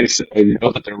hear somebody say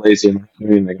that they're lazy and not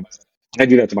doing anything about it. I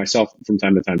do that to myself from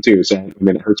time to time too. So I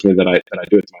mean, it hurts me that I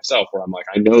do it to myself, where I'm like,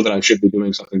 I know that I should be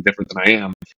doing something different than I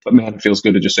am, but man, it feels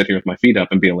good to just sit here with my feet up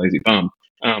and be a lazy bum.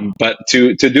 But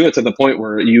to do it to the point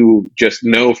where you just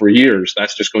know for years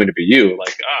that's just going to be you,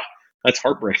 that's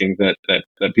heartbreaking that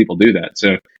people do that.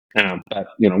 So, but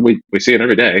we see it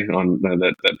every day on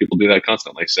that people do that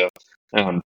constantly. So,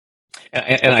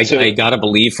 I gotta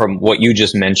believe from what you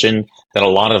just mentioned that a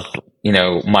lot of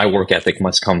my work ethic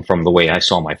must come from the way I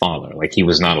saw my father. Like, he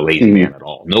was not a lazy man at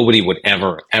all. Nobody would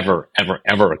ever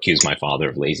accuse my father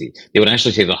of lazy. They would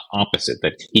actually say the opposite,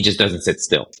 that he just doesn't sit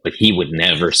still. Like, he would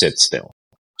never sit still,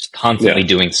 just constantly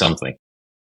doing something.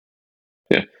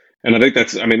 Yeah, and I think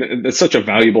that's such a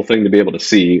valuable thing to be able to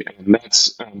see, and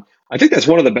that's I think that's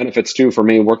one of the benefits too for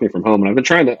me working from home. And I've been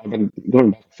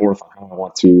going back and forth on how I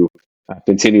want to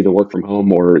continue to work from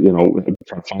home, or try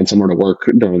to find somewhere to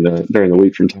work during the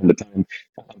week from time to time.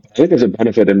 I think there's a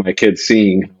benefit in my kids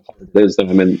seeing how hard it is that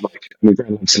I'm in.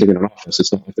 Granted, I'm sitting in an office.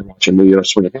 It's not like they're watching me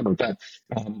swing a hammer, but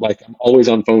I'm always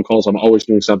on phone calls. I'm always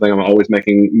doing something. I'm always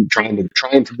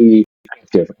trying to be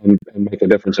active and make a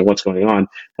difference in what's going on.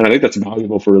 And I think that's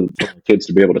valuable for kids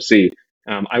to be able to see.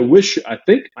 I wish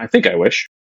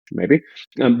maybe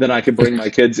that I could bring my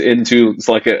kids into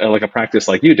like a practice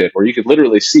like you did, where you could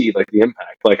literally see the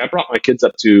impact. Like, I brought my kids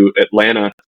up to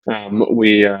Atlanta.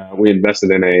 We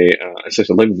invested in a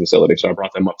assisted living facility, so I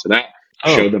brought them up to that,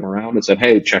 showed them around, and said,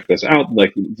 "Hey, check this out.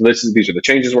 These are the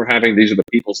changes we're having. These are the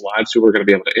people's lives who we're going to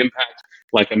be able to impact.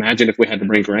 Like, imagine if we had to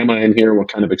bring grandma in here. What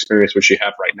kind of experience would she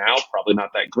have right now? Probably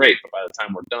not that great, but by the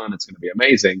time we're done, it's going to be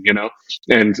amazing,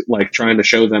 And trying to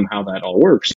show them how that all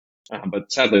works.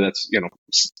 But sadly, that's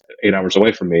 8 hours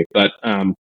away from me. But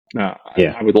I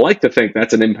would like to think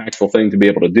that's an impactful thing to be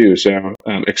able to do. So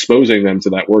exposing them to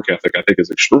that work ethic, I think,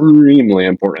 is extremely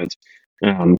important.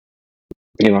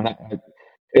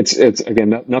 It's again,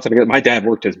 not that my dad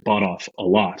worked his butt off a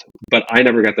lot, but I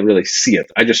never got to really see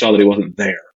it. I just saw that he wasn't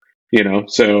there.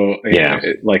 So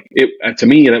to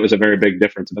me, that was a very big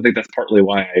difference. And I think that's partly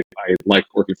why I like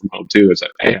working from home too. Is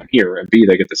that A, I'm here, and B,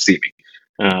 they get to see me.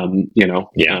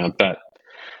 But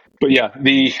yeah,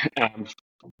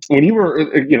 when you were,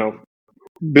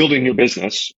 building your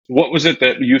business, what was it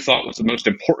that you thought was the most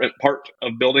important part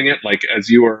of building it? Like, as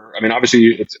you were,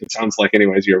 obviously it sounds like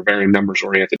anyways, you're a very numbers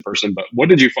oriented person, but what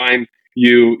did you find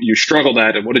you struggled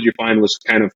at, and what did you find was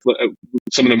kind of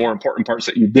some of the more important parts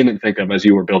that you didn't think of as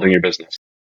you were building your business?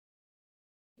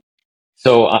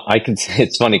 So I can say,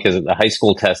 it's funny because the high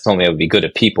school test told me I would be good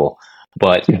at people.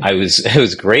 But I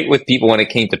was great with people when it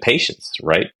came to patients,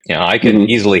 right? I could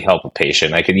easily help a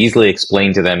patient. I could easily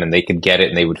explain to them and they could get it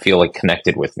and they would feel like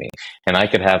connected with me. And I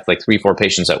could have 3-4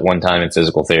 patients at one time in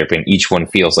physical therapy, and each one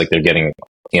feels like they're getting,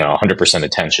 100%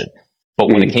 attention. But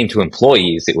when it came to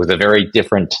employees, it was a very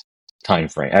different time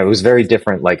frame. It was very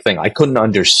different thing. I couldn't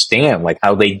understand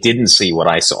how they didn't see what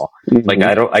I saw.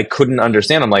 I couldn't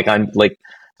understand. I'm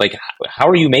how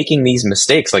are you making these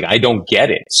mistakes? I don't get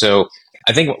it. So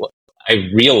I think I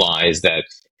realized that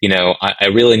I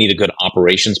really need a good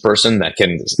operations person that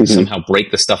can somehow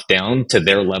break the stuff down to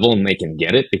their level and they can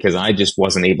get it, because I just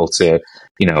wasn't able to,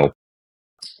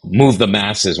 move the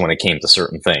masses when it came to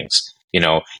certain things.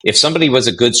 If somebody was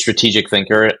a good strategic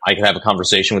thinker, I could have a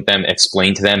conversation with them,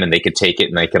 explain to them, and they could take it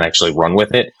and they could actually run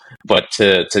with it. But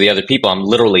to the other people, I'm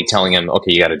literally telling them,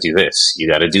 okay, you got to do this, you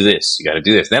got to do this, you got to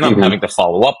do this. Then I'm having to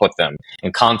follow up with them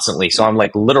and constantly. So I'm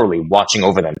like literally watching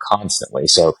over them constantly.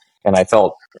 So, and I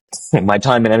felt my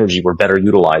time and energy were better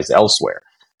utilized elsewhere.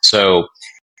 So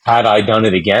had I done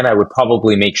it again, I would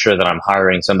probably make sure that I'm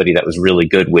hiring somebody that was really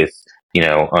good with,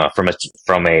 from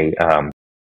a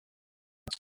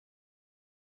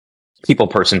people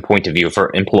person point of view for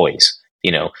employees.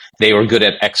 They were good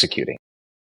at executing.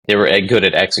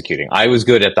 I was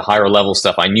good at the higher level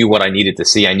stuff. I knew what I needed to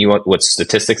see. I knew what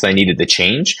statistics I needed to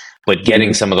change, but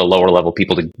getting some of the lower level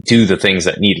people to do the things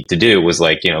that needed to do was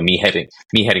like, me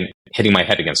hitting my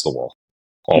head against the wall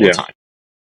all the time.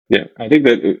 Yeah, I think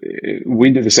that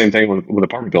we do the same thing with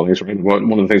apartment buildings, right?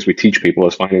 One of the things we teach people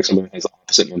is finding someone who has the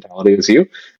opposite mentality as you,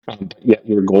 but yet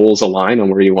your goals align on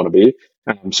where you want to be.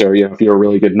 So, if you're a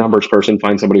really good numbers person,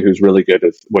 find somebody who's really good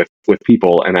with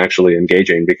people and actually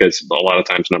engaging, because a lot of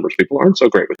times numbers people aren't so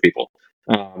great with people.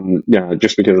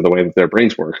 Just because of the way that their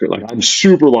brains work. Like, I'm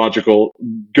super logical,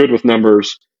 good with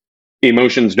numbers.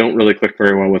 Emotions don't really click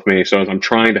very well with me. So as I'm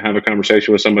trying to have a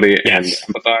conversation with somebody and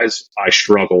empathize, I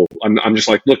struggle. I'm just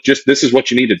like, look, this is what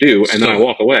you need to do. And then I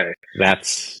walk away.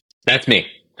 That's me.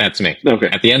 Okay.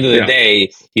 At the end of the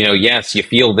day, yes, you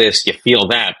feel this, you feel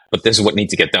that, but this is what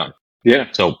needs to get done. Yeah.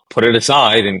 So put it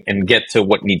aside and get to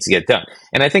what needs to get done.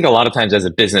 And I think a lot of times as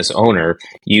a business owner,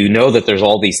 that there's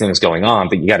all these things going on,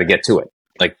 but you got to get to it.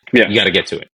 You got to get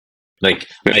to it.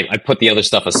 I put the other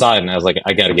stuff aside and I was like,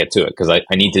 I got to get to it because I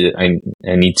need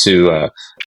to,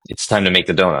 it's time to make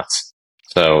the donuts.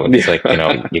 So it's like,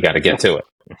 you got to get to it.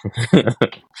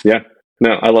 Yeah.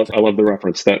 No, I love the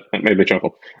reference. That made me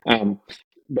chuckle.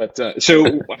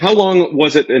 So how long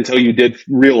was it until you did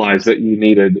realize that you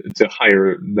needed to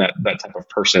hire that type of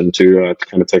person to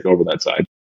kind of take over that side?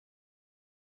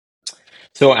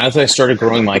 So as I started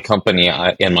growing my company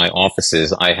in my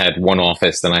offices, I had one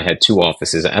office, then I had two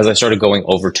offices. As I started going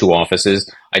over two offices,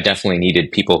 I definitely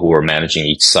needed people who were managing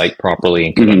each site properly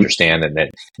and could understand, and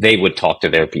that they would talk to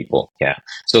their people. Yeah.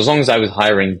 So as long as I was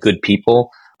hiring good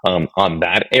people on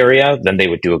that area, then they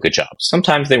would do a good job.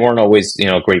 Sometimes they weren't always,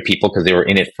 great people because they were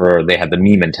in it they had the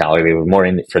me mentality. They were more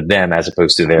in it for them as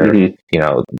opposed to their,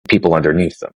 people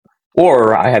underneath them.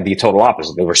 Or I had the total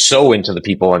opposite. They were so into the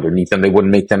people underneath them, they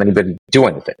wouldn't make them anybody do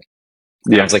anything.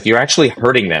 Yeah, it's like you're actually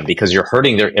hurting them because you're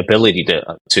hurting their ability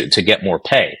to get more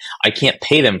pay. I can't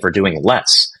pay them for doing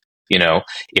less.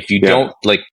 If you don't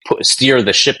steer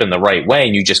the ship in the right way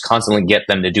and you just constantly get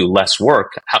them to do less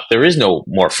work, there is no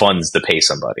more funds to pay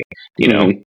somebody.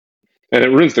 And it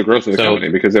ruins the growth of the company,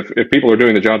 because if people are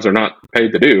doing the jobs they're not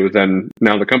paid to do, then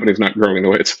now the company's not growing the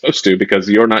way it's supposed to because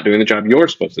you're not doing the job you're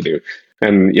supposed to do.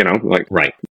 And,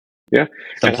 right. Yeah.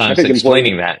 Sometimes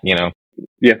explaining that,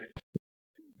 Yeah.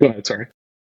 Go ahead. Sorry.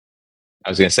 I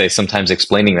was going to say, sometimes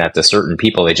explaining that to certain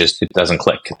people, it doesn't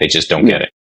click. They just don't get it.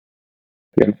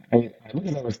 Yeah. I look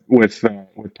at that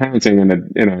with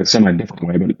parenting in a semi-different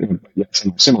way, but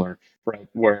similar, right?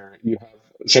 Where you have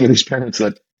some of these parents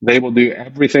that they will do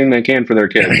everything they can for their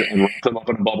kids and wrap them up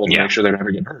in a bubble to make sure they never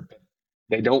get hurt. But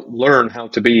they don't learn how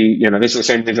to be, this is the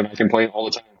same thing that I complain all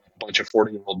the time about a bunch of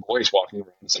 40-year-old boys walking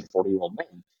around instead of 40-year-old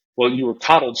men. Well, you were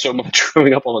coddled so much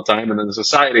growing up all the time, and then the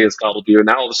society has coddled you, and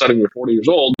now all of a sudden you're 40 years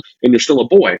old and you're still a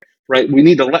boy, right? We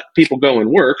need to let people go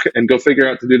and work and go figure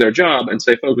out to do their job and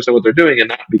stay focused on what they're doing and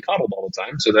not be coddled all the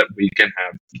time, so that we can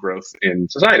have growth in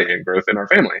society and growth in our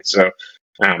family. So,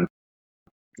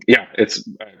 yeah,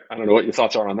 I don't know what your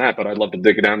thoughts are on that, but I'd love to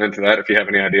dig down into that if you have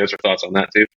any ideas or thoughts on that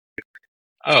too.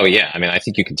 Oh yeah, I mean, I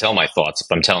think you can tell my thoughts if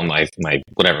I'm telling my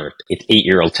whatever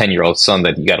 8-year-old, 10-year-old son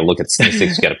that you got to look at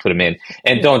statistics, you got to put him in,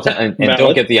 and don't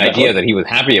get the idea that he was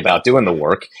happy about doing the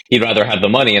work. He'd rather have the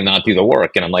money and not do the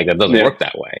work. And I'm like, that doesn't work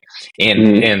that way.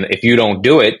 And if you don't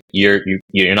do it, you're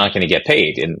not going to get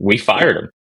paid. And we fired him.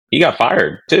 He got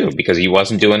fired too because he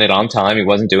wasn't doing it on time. He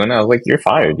wasn't doing it. I was like, you're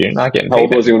fired. You're not getting paid. How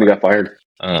old was he when he got fired?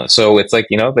 So it's like,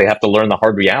 they have to learn the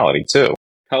hard reality too.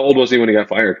 How old was he when he got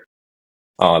fired?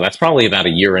 Oh, that's probably about a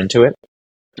year into it.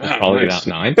 Probably about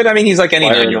 9. But I mean, he's like any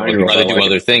 9-year-old. He'd rather do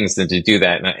other things than to do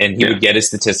that. And he would get his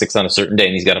statistics on a certain day,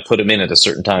 and he's got to put them in at a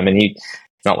certain time. And it's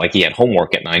not like he had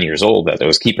homework at 9 years old that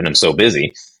was keeping him so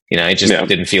busy. He just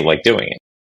didn't feel like doing it.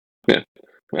 Yeah.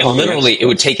 Well, and literally, it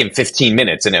would take him 15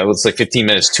 minutes, and it was like 15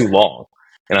 minutes too long.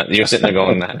 And you're sitting there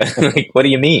going, like, what do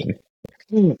you mean?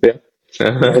 Yeah.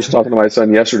 I was talking to my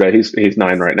son yesterday. He's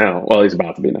 9 right now. Well, he's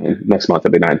about to be 9. Next month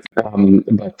he'll be 9. Um,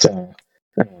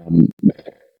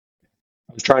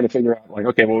 I was trying to figure out, like,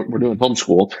 okay, well, we're doing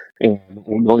homeschool and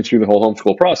we're going through the whole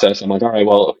homeschool process. I'm like, all right,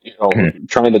 well,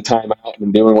 trying to time out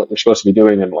and doing what you're supposed to be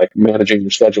doing and like managing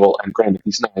your schedule. And granted,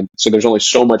 he's 9, so there's only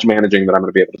so much managing that I'm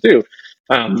going to be able to do.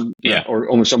 Or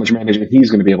only so much managing he's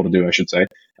going to be able to do, I should say.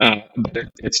 But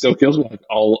it still feels like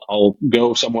I'll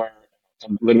go somewhere.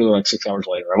 Literally like 6 hours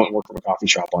later, I went and worked from a coffee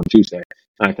shop on Tuesday.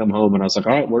 And I come home and I was like,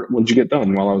 all right, what did you get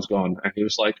done while I was gone? And he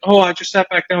was like, oh, I just sat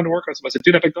back down to work on something. I said,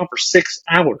 dude, I've been gone for 6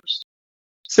 hours.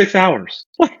 6 hours.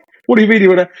 What do you mean you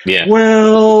would have? Yeah.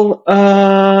 Well,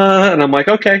 and I'm like,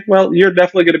 okay, well, you're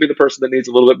definitely going to be the person that needs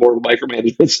a little bit more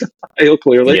micromanagement style,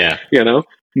 clearly. Yeah.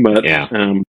 But,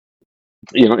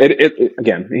 it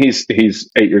again, he's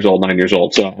 8 years old, 9 years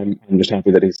old. So I'm just happy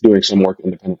that he's doing some work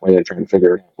independently and trying to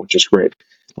figure it out, which is great.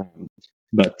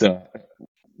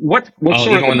 What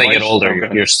even when they get older,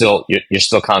 you're still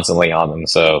constantly on them.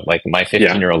 So like my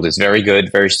 15-year-old is very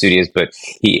good, very studious, but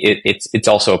it's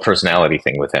also a personality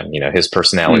thing with him. His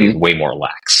personality is way more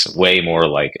lax, way more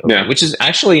like, which is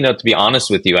actually, to be honest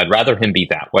with you, I'd rather him be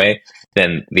that way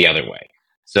than the other way.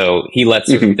 So he lets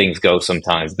certain things go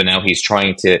sometimes, but now he's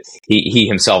trying to, he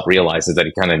himself realizes that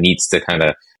he kind of needs to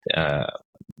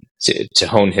to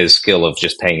hone his skill of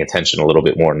just paying attention a little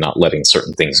bit more and not letting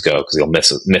certain things go because he'll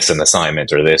miss an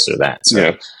assignment or this or that.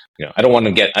 So, I don't want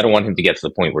him to get to the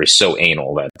point where he's so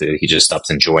anal that he just stops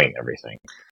enjoying everything.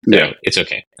 So it's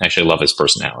okay. I actually love his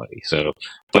personality. So,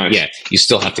 but nice. You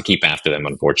still have to keep after them,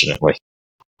 unfortunately.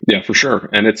 Yeah, for sure.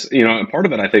 And it's, part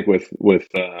of it, I think with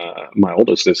my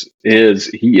oldest is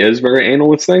he is very anal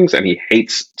with things and he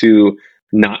hates to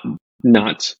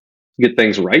not get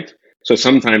things right. So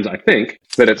sometimes I think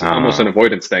that it's almost an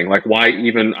avoidance thing. Like, I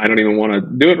don't even want to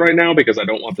do it right now because I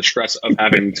don't want the stress of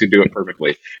having to do it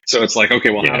perfectly. So it's like,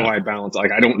 okay, well, how do I balance?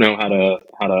 Like, I don't know how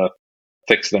to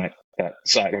fix that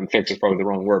side. And fix is probably the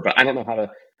wrong word, but I don't know how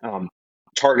to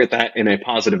target that in a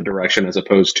positive direction as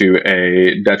opposed to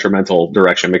a detrimental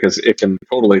direction, because it can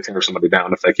totally tear somebody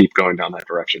down if they keep going down that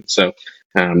direction. So,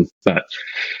 but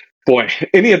boy,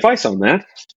 any advice on that?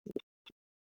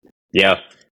 Yeah.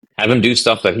 Have him do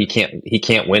stuff that he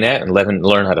can't win at and let him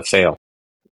learn how to fail.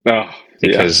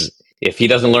 Because if he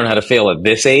doesn't learn how to fail at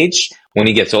this age, when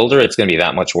he gets older, it's going to be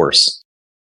that much worse.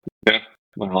 Yeah.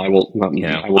 Well, I will. I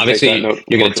will obviously,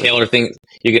 you're going to tailor things.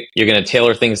 You're going to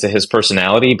tailor things to his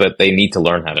personality, but they need to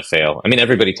learn how to fail. I mean,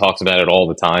 everybody talks about it all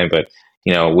the time, but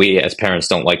we as parents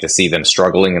don't like to see them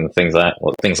struggling and things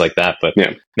like that. But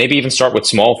maybe even start with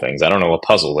small things. I don't know, a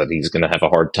puzzle that he's going to have a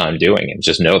hard time doing, and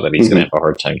just know that he's going to have a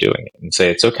hard time doing it, and say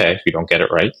it's okay if you don't get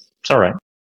it right. It's all right.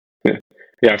 Yeah.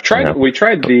 I've tried. We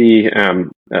tried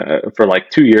the for like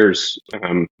 2 years,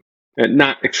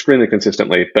 not extremely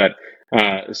consistently, but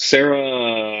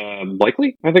Sarah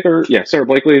Blakely, I think, Sarah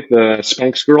Blakely, the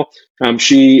Spanx girl.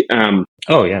 She.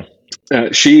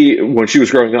 When she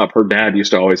was growing up, her dad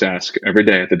used to always ask every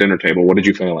day at the dinner table, "What did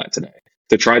you fail at today?"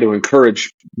 To try to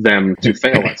encourage them to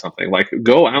fail at something. Like,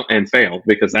 go out and fail,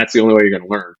 because that's the only way you're going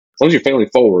to learn. As long as you're failing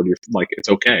forward, you're like, it's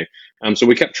okay. So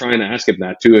we kept trying to ask him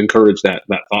that to encourage that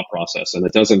thought process, and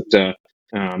it doesn't.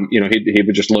 He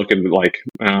would just look and be like,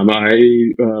 I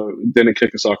didn't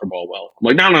kick a soccer ball well. I'm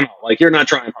like, no, like, you're not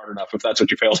trying hard enough if that's what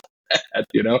you failed at,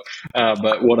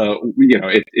 But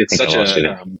it's such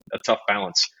a tough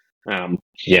balance.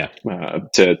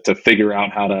 To figure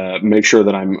out how to make sure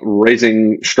that I'm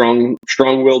raising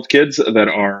strong-willed kids that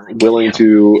are willing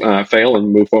to fail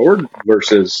and move forward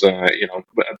versus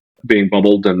being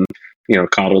bubbled and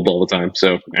coddled all the time.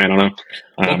 So I don't know.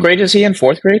 What grade is he in?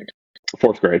 Fourth grade?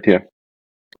 Fourth grade, yeah.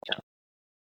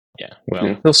 Yeah.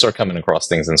 Well, he'll start coming across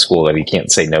things in school that he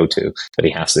can't say no to, that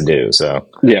he has to do. So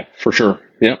yeah, for sure.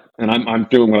 Yeah, and I'm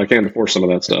doing what I can to force some of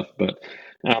that stuff. But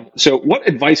so, what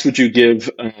advice would you give?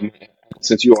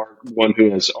 Since you are one who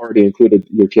has already included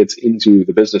your kids into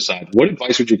the business side, what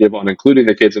advice would you give on including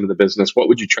the kids into the business? What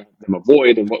would you try them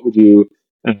avoid, and what would you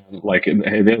like?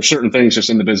 There are certain things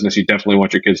just in the business you definitely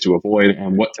want your kids to avoid,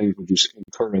 and what things would you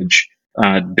encourage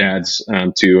dads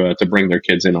to bring their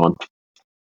kids in on?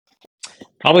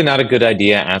 Probably not a good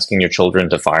idea asking your children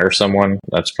to fire someone.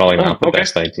 That's probably not the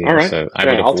best idea. All right. So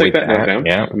I'll take that note down.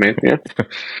 Yeah.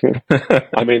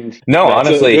 I mean, no,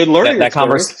 honestly, good learning that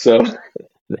conversation. So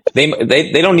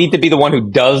they don't need to be the one who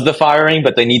does the firing,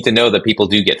 but they need to know that people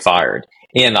do get fired.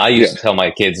 And I used to tell my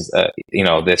kids,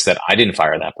 that I didn't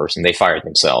fire that person. They fired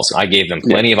themselves. I gave them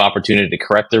plenty of opportunity to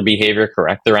correct their behavior,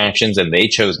 correct their actions, and they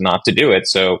chose not to do it.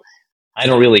 So I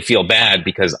don't really feel bad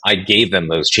because I gave them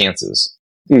those chances.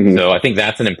 Mm-hmm. So I think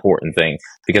that's an important thing,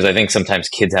 because I think sometimes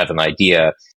kids have an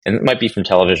idea, and it might be from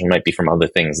television, might be from other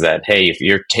things, that, hey, if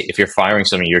you're firing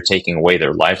someone, you're taking away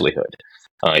their livelihood.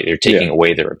 You're taking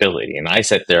away their ability. And I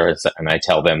sit there and I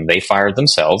tell them they fired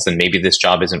themselves, and maybe this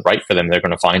job isn't right for them. They're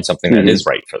going to find something that is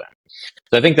right for them.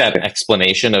 So I think that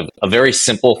explanation of a very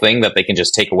simple thing that they can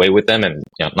just take away with them, and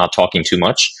not talking too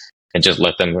much, and just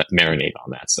let them marinate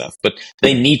on that stuff. But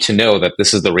they need to know that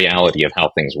this is the reality of how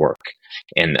things work.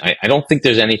 And I don't think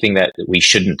there's anything that we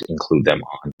shouldn't include them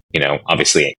on,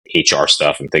 obviously HR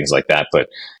stuff and things like that. But,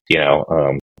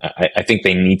 I think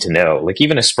they need to know, like,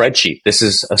 even a spreadsheet. This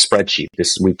is a spreadsheet.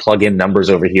 We plug in numbers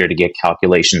over here to get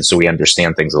calculations so we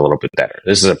understand things a little bit better.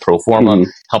 This is a pro forma,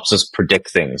 helps us predict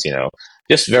things,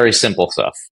 just very simple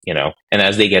stuff, And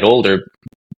as they get older,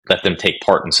 let them take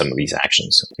part in some of these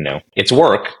actions. It's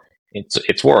work.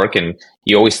 It's work, and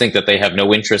you always think that they have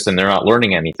no interest and they're not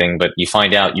learning anything, but you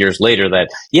find out years later that,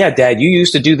 yeah, Dad, you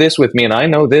used to do this with me, and I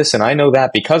know this and I know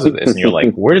that because of this. And you're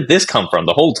like, where did this come from?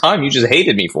 The whole time you just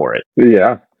hated me for it.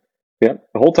 Yeah. The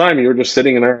whole time you were just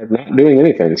sitting in there not doing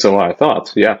anything. So I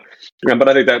thought, but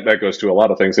I think that goes to a lot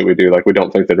of things that we do. Like, we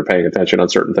don't think that they're paying attention on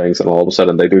certain things, and all of a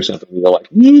sudden they do something. And you're like,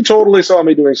 you totally saw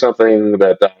me doing something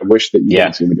that I wish that you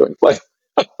didn't see me doing. But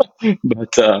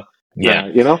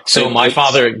So my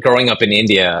father, growing up in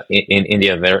India,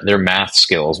 their math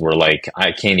skills were like,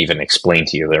 I can't even explain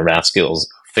to you their math skills,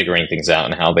 figuring things out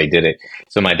and how they did it.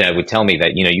 So my dad would tell me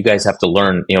that, you guys have to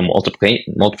learn,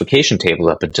 multiplication tables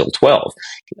up until 12.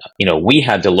 We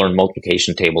had to learn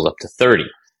multiplication tables up to 30.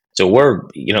 So we're,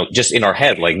 just in our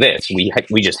head like this,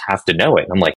 we just have to know it.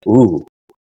 And I'm like, ooh.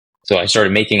 So I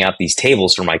started making out these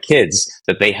tables for my kids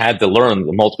that they had to learn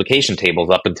the multiplication tables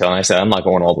up until, and I said, I'm not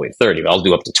going all the way to 30, but I'll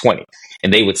do up to 20.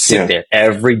 And they would sit there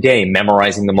every day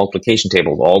memorizing the multiplication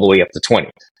tables all the way up to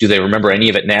 20. Do they remember any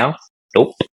of it now?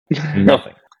 Nope.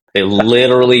 Nothing. They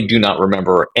literally do not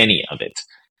remember any of it.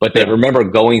 But they remember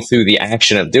going through the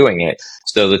action of doing it.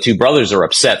 So the two brothers are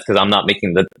upset because I'm not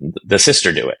making the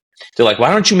sister do it. They're like,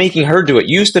 why aren't you making her do it?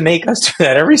 You used to make us do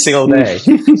that every single day.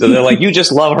 So they're like, you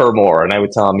just love her more. And I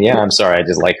would tell them, yeah, I'm sorry, I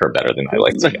just like her better than I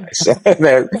like you guys.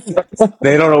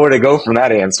 They don't know where to go from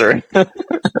that answer.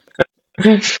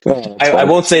 I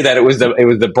won't say that it was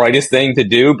the brightest thing to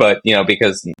do, but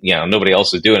because nobody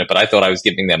else was doing it. But I thought I was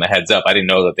giving them a heads up. I didn't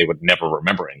know that they would never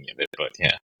remember any of it. But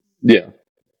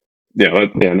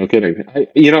no kidding.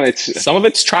 It's some of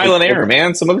it's trial and error,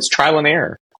 man. Some of it's trial and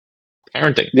error.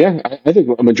 Parenting. Yeah, I think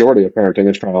a majority of parenting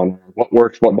is trial and error. What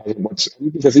works, what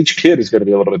doesn't, because each kid is going to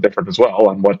be a little bit different as well,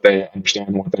 and what they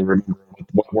understand, what they remember,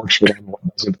 what works for them, what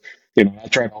doesn't. I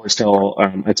try to always tell.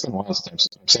 It's been a while since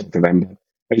I've said it to them, but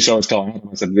I used to always tell them.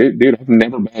 I said, "Dude, I've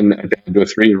never been a dad to a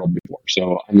 3-year-old before,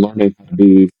 so I'm learning how to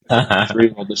be a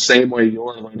 3-year-old the same way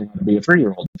you're learning how to be a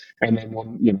 3-year-old." And then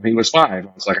when he was 5, I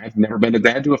was like, "I've never been a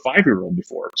dad to a 5-year-old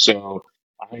before, so."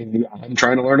 I'm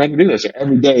trying to learn how to do this. So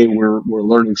every day we're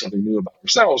learning something new about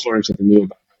ourselves, learning something new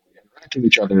about how we interact with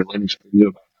each other, learning something new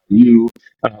about how you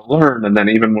learn. And then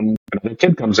even when another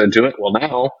kid comes into it, well,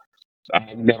 now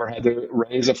I've never had to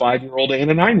raise a 5-year-old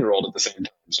and a 9-year-old at the same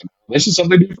time. So this is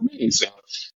something new for me. So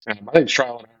I think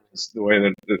trial and error is the way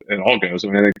that it all goes. I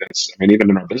think even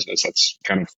in our business, that's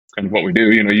kind of what we do.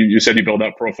 You said you build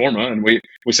out pro forma, and we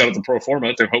set up the pro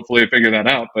forma to hopefully figure that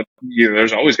out. But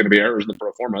there's always going to be errors in the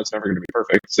pro forma. It's never going to be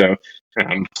perfect. So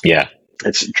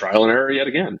it's trial and error yet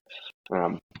again.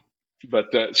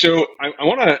 So I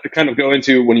want to kind of go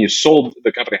into when you sold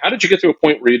the company. How did you get to a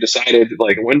point where you decided,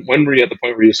 like, when were you at the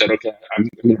point where you said, okay, I'm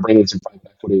going to bring in some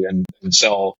private equity and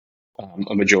sell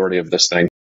a majority of this thing?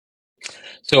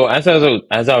 So as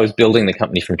I was building the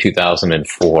company from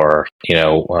 2004,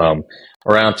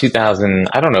 around 2000,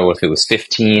 I don't know if it was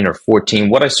 15 or 14,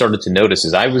 what I started to notice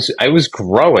is I was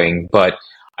growing, but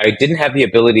I didn't have the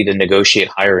ability to negotiate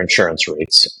higher insurance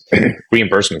rates,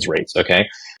 reimbursements rates. Okay.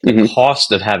 The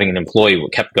cost of having an employee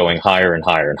kept going higher and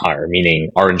higher and higher,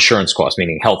 meaning our insurance costs,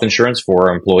 meaning health insurance for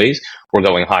our employees, were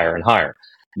going higher and higher.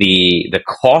 The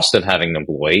cost of having an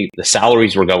employee, the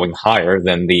salaries were going higher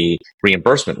than the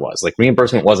reimbursement was. Like,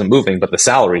 reimbursement wasn't moving, but the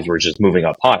salaries were just moving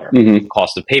up higher. The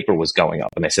cost of paper was going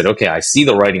up. And I said, okay, I see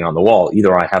the writing on the wall.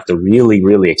 Either I have to really,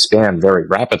 really expand very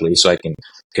rapidly so I can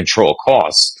control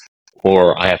costs,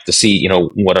 or I have to see,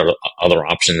 what other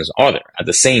options are there. At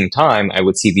the same time, I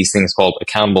would see these things called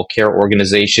accountable care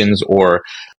organizations or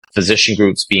physician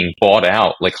groups being bought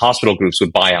out. Like, hospital groups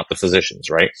would buy out the physicians,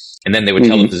 right? And then they would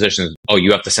tell the physicians, oh,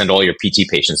 you have to send all your PT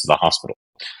patients to the hospital.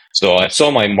 So I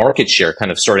saw my market share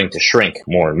kind of starting to shrink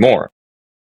more and more.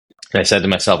 And I said to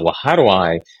myself, well, how do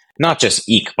I not just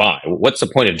eke by? What's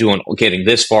the point of getting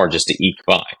this far just to eke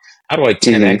by? How do I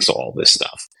 10x all this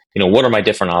stuff? What are my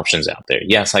different options out there?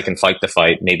 Yes, I can fight the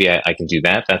fight. Maybe I can do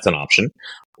that. That's an option.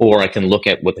 Or I can look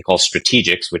at what they call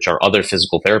strategics, which are other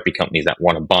physical therapy companies that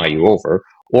want to buy you over.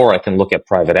 Or I can look at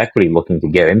private equity looking to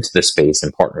get into the space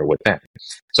and partner with them.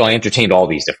 So I entertained all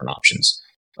these different options.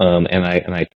 And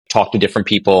I talked to different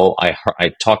people. I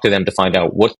talked to them to find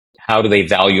out how do they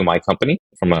value my company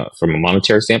from a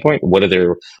monetary standpoint? What are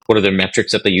their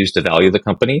metrics that they use to value the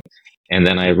company? And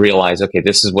then I realized, okay,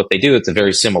 this is what they do. It's a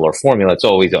very similar formula. It's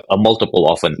always a multiple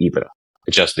off an EBITDA,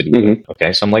 adjusted EBITDA. Mm-hmm.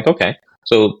 Okay. So I'm like, okay.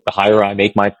 So the higher I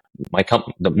make my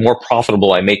company, the more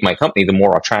profitable I make my company, the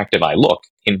more attractive I look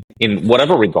in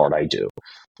whatever regard I do.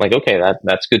 Like, okay,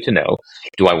 that's good to know.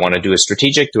 Do I want to do a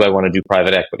strategic? Do I want to do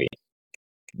private equity?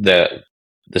 The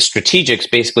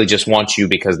strategics basically just want you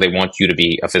because they want you to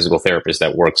be a physical therapist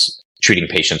that works treating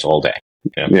patients all day.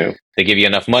 Yeah. They give you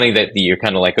enough money that you're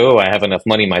kind of like, oh, I have enough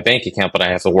money in my bank account, but I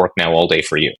have to work now all day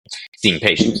for you, seeing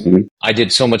patients. Mm-hmm. I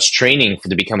did so much training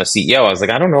to become a CEO. I was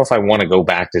like, I don't know if I want to go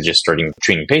back to just treating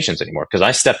patients anymore, because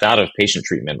I stepped out of patient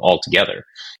treatment altogether,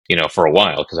 for a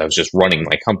while, because I was just running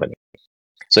my company.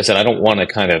 So I said, I don't want to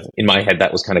kind of, in my head,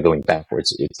 that was kind of going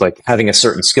backwards. It's like having a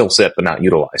certain skill set, but not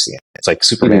utilizing it. It's like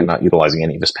Superman not utilizing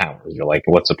any of his powers. You're like,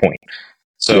 what's the point?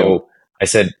 So I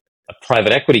said, a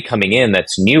private equity coming in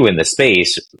that's new in the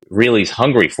space really is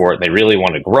hungry for it. They really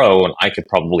want to grow, and I could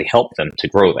probably help them to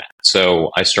grow that.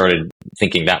 So I started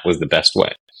thinking that was the best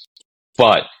way.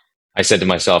 But I said to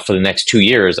myself, for the next 2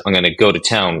 years, I'm going to go to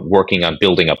town working on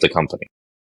building up the company,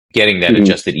 getting that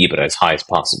adjusted EBITDA as high as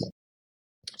possible.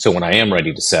 So when I am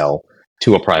ready to sell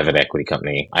to a private equity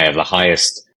company, I have the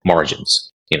highest margins,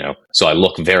 so I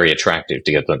look very attractive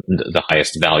to get the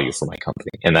highest value for my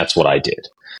company. And that's what I did.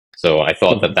 So I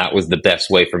thought that was the best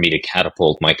way for me to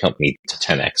catapult my company to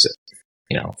 10x it,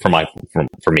 for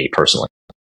me personally.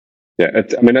 Yeah.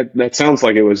 That sounds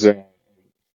like it was a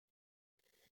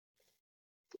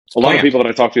lot of people that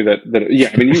I talk to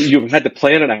you've had to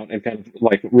plan it out and kind of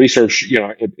like research,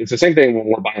 it's the same thing when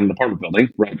we're buying an apartment building,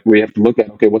 right? We have to look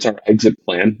at, okay, what's our exit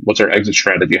plan? What's our exit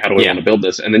strategy? How do we want to build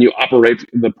this? And then you operate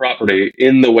the property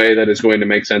in the way that is going to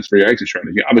make sense for your exit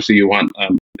strategy. Obviously you want,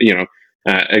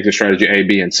 exit strategy A,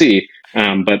 B, and C.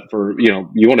 But for,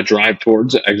 you want to drive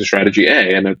towards exit strategy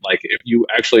A. And if you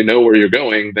actually know where you're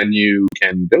going, then you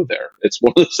can go there. It's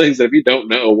one of those things that if you don't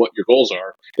know what your goals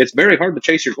are, it's very hard to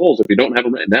chase your goals if you don't have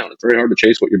them written down. It's very hard to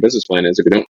chase what your business plan is if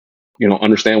you don't,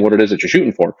 understand what it is that you're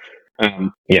shooting for.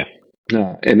 Given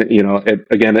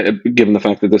the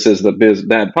fact that this is the Biz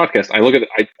Dad podcast, I look at it,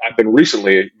 I've been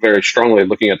recently very strongly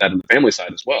looking at that in the family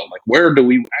side as well. Like, where do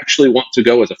we actually want to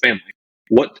go as a family?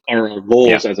 What are our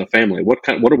goals as a family? What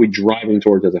are we driving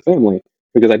towards as a family?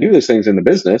 Because I do these things in the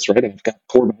business, right? And I've got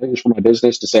core values for my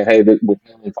business to say, hey, we're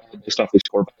family based off these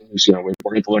core values.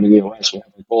 We're implementing EOS, we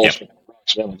have our goals, we have our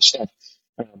rocks, we have all this stuff.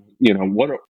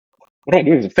 What are I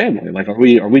doing as a family? Like, are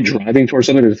we driving towards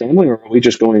something as a family, or are we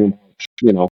just going,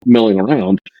 milling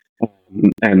around?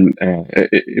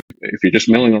 If you're just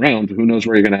milling around, who knows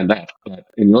where you're going to end up? But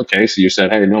in your case, you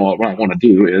said, hey, no, what I want to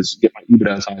do is get my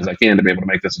EBITDA as high as I can to be able to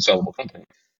make this a sellable company.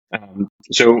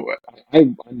 So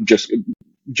I'm just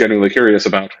genuinely curious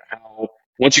about how,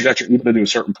 once you got your EBITDA to a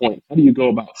certain point, how do you go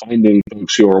about finding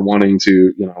folks who are wanting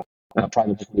to,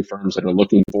 private equity firms that are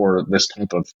looking for this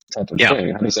type of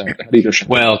thing? How do you just?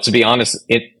 Well, to be honest,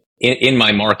 in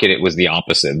my market, it was the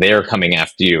opposite. They're coming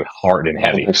after you hard and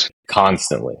heavy,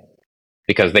 constantly,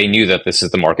 because they knew that this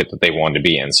is the market that they wanted to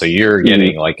be in. So you're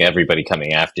getting like everybody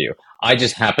coming after you. I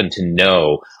just happened to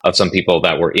know of some people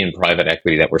that were in private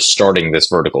equity that were starting this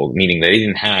vertical, meaning they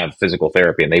didn't have physical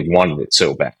therapy and they wanted it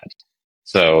so bad.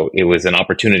 So it was an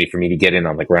opportunity for me to get in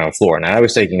on the ground floor. And I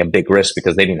was taking a big risk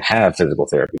because they didn't have physical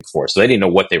therapy before. So they didn't know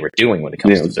what they were doing when it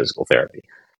comes to physical therapy.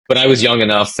 But I was young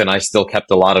enough, and I still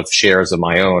kept a lot of shares of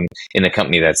my own in the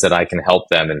company that said I can help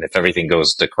them. And if everything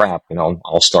goes to crap,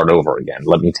 I'll start over again.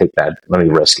 Let me take that. Let me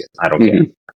risk it. I don't care.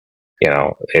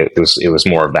 It was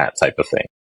more of that type of thing.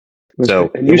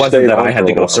 So it wasn't that I had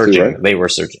to go searching. Too, right? They were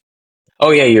searching.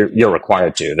 Oh yeah, you're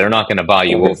required to. They're not going to buy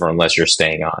you over unless you're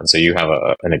staying on. So you have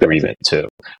an agreement too.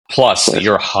 Plus,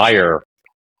 you're higher.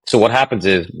 So what happens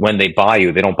is when they buy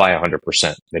you, they don't buy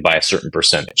 100%. They buy a certain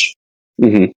percentage.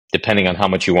 Depending on how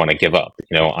much you want to give up.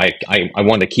 I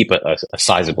want to keep a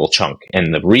sizable chunk.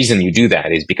 And the reason you do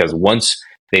that is because once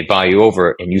they buy you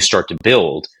over and you start to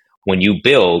build, when you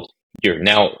build, you're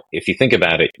now, if you think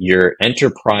about it, your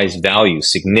enterprise value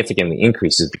significantly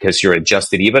increases because your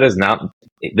adjusted EBITDA is not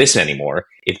this anymore.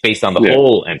 It's based on the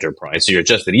whole enterprise. So your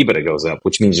adjusted EBITDA goes up,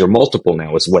 which means your multiple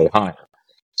now is way higher.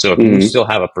 So if you still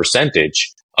have a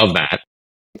percentage of that,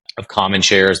 of common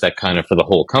shares that kind of for the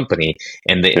whole company,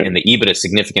 and the EBITDA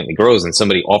significantly grows and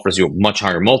somebody offers you a much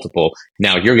higher multiple,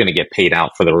 now you're going to get paid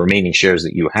out for the remaining shares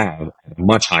that you have at a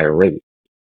much higher rate.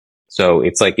 So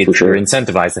it's like you're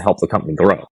incentivized to help the company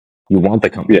grow. You want the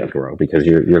company to grow because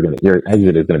your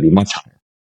exit is going to be much higher.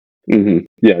 Mm-hmm.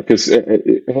 Yeah, because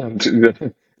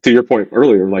to your point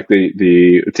earlier, like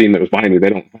the team that was buying you, they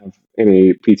don't have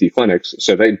any PT clinics,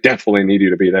 so they definitely need you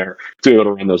to be there to be able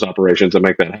to run those operations and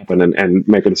make that happen and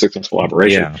make it a successful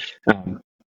operation. Yeah.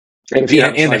 And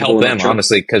to help them,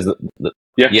 honestly, because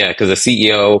because the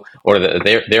CEO or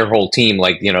their whole team,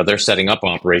 like, they're setting up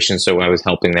operations. So I was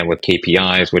helping them with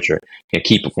KPIs, which are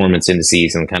key performance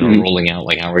indices, and kind of rolling out,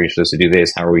 like, how are you supposed to do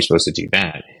this? How are we supposed to do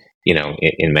that?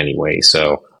 In many ways.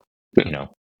 So,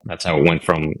 that's how it went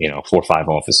from 4 or 5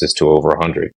 offices to over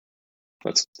 100.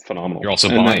 That's phenomenal. You're also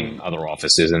buying other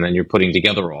offices, and then you're putting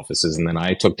together offices, and then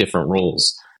I took different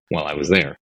roles while I was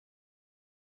there.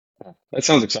 That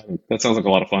sounds exciting. That sounds like a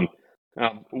lot of fun.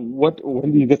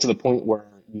 When do you get to the point where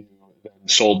you then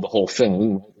sold the whole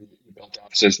thing? Right? You built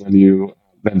offices, then you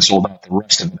then sold out the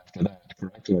rest of it after that,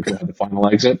 correct? Like you had the final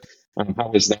exit. How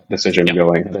was that decision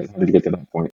going? How did you get to that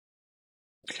point?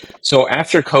 So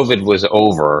after COVID was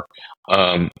over,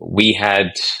 we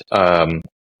had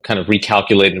kind of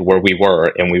recalculated where we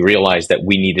were, and we realized that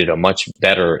we needed a much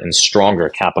better and stronger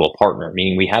capital partner.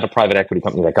 Meaning we had a private equity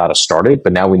company that got us started,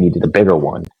 but now we needed a bigger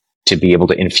one to be able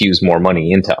to infuse more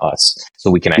money into us so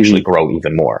we can actually grow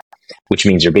even more, which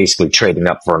means you're basically trading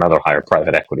up for another higher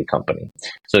private equity company.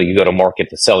 So you go to market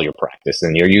to sell your practice,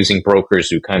 and you're using brokers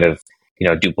who kind of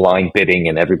do blind bidding,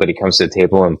 and everybody comes to the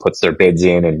table and puts their bids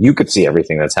in, and you could see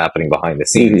everything that's happening behind the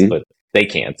scenes, but they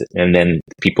can't. And then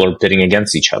people are bidding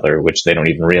against each other, which they don't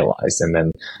even realize. And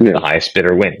then the highest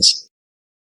bidder wins.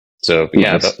 So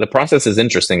the process is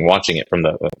interesting, watching it from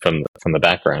the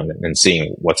background and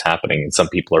seeing what's happening. And some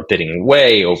people are bidding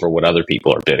way over what other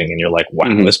people are bidding, and you're like,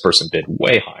 wow, this person bid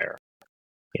way higher,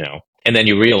 And then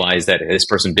you realize that this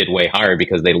person bid way higher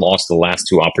because they lost the last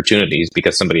 2 opportunities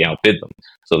because somebody outbid them.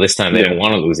 So this time they don't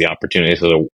want to lose the opportunity, so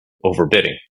they're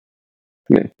overbidding.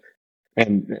 Yeah.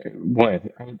 And boy,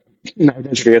 I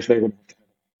guess they would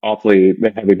awfully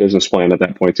heavy business plan at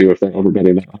that point too if they're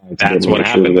overbidding that high. That's what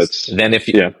happens. Then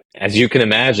as you can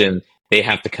imagine, they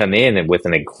have to come in with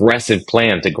an aggressive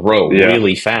plan to grow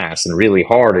really fast and really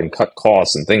hard and cut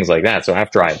costs and things like that. So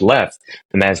after I've left,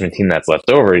 the management team that's left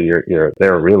over,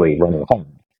 they're really running hard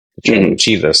to try to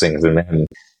achieve those things. And then,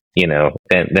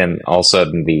 then all of a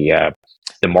sudden the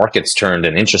markets turned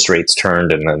and interest rates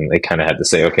turned, and then they kind of had to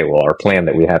say, okay, well, our plan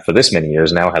that we had for this many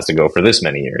years now has to go for this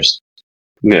many years.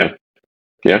 Yeah.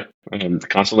 Yeah. And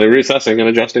constantly reassessing and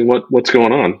adjusting what's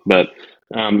going on. But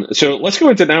so let's go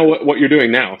into now what you're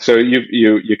doing now. So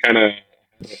you kind of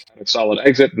had a solid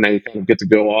exit, and now you kind of get to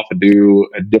go off and do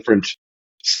a different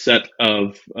set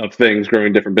of things,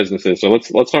 growing different businesses. So let's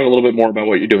talk a little bit more about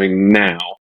what you're doing now.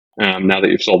 Now that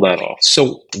you've sold that off.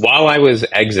 So while I was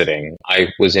exiting, I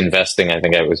was investing, I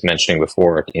think I was mentioning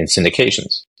before, in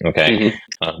syndications, okay?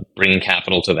 Bringing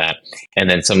capital to that. And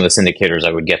then some of the syndicators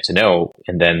I would get to know,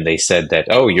 and then they said that,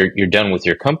 oh, you're done with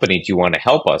your company. Do you want to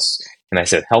help us? And I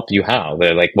said, help you how?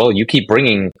 They're like, well, you keep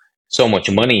bringing so much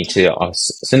money to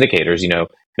us syndicators,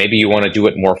 maybe you want to do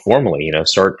it more formally,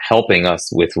 start helping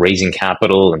us with raising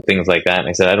capital and things like that. And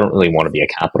I said, I don't really want to be a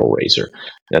capital raiser.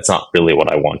 That's not really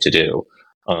what I want to do.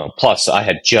 Plus, I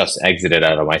had just exited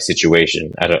out of my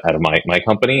situation, out of my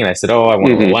company, and I said, "Oh, I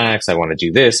want to relax. I want to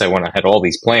do this. I had all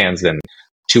these plans." Then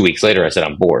 2 weeks later, I said,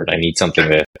 "I'm bored. I need something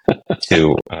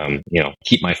to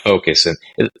keep my focus." And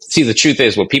see, the truth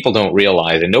is, what people don't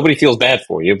realize, and nobody feels bad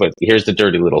for you, but here's the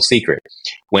dirty little secret: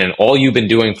 when all you've been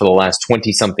doing for the last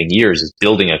 20-something years is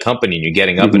building a company, and you're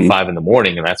getting up at 5 a.m,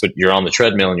 and that's what you're on the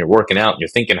treadmill, and you're working out, and you're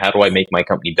thinking, "How do I make my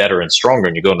company better and stronger?"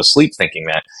 And you're going to sleep thinking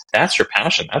that. That's your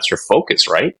passion. That's your focus,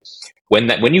 right?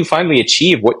 When you finally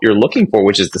achieve what you're looking for,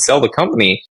 which is to sell the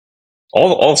company,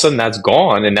 all of a sudden that's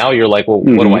gone, and now you're like, "Well,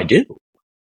 what do I do?"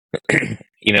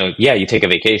 You take a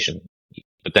vacation,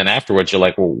 but then afterwards you're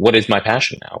like, well, what is my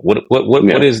passion now?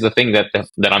 What is the thing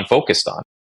that I'm focused on?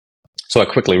 So I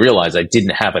quickly realized I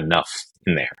didn't have enough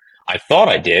in there. I thought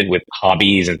I did with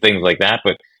hobbies and things like that,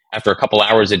 but after a couple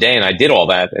hours a day and I did all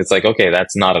that, it's like, okay,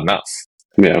 that's not enough.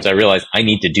 So I realized I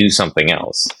need to do something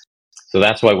else. So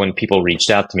that's why when people reached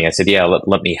out to me, I said, yeah,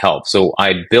 let me help. So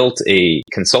I built a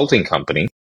consulting company.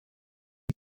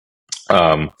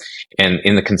 And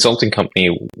in the consulting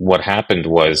company, what happened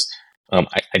was I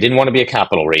didn't want to be a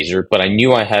capital raiser, but I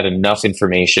knew I had enough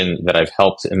information that I've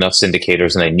helped enough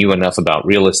syndicators, and I knew enough about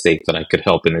real estate that I could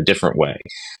help in a different way.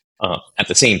 At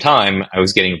the same time, I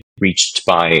was getting reached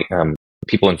by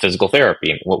people in physical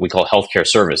therapy and what we call healthcare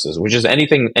services, which is any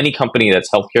company that's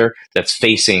healthcare that's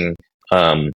facing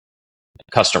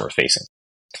customer facing.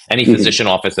 Any physician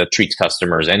office that treats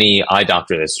customers, any eye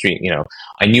doctor that's treating,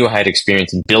 I knew I had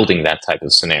experience in building that type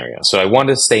of scenario. So I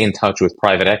wanted to stay in touch with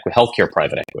private equity, healthcare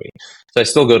private equity. So I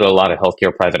still go to a lot of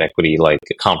healthcare private equity, like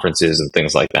conferences and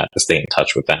things like that, to stay in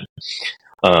touch with them.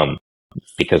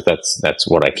 Because that's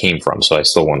what I came from. So I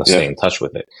still want to stay in touch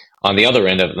with it. On the other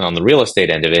end on the real estate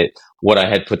end of it, what I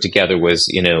had put together was,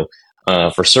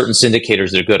 for certain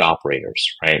syndicators, they're good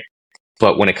operators, right?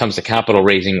 But when it comes to capital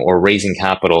raising or raising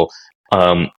capital,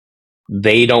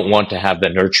 they don't want to have the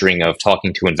nurturing of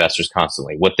talking to investors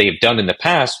constantly. What they've done in the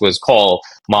past was call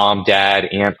mom, dad,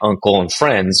 aunt, uncle, and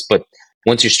friends. But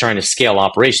once you're trying to scale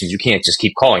operations, you can't just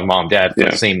keep calling mom, dad for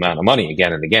the same amount of money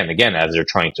again and again and again as they're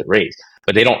trying to raise.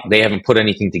 But they haven't put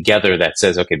anything together that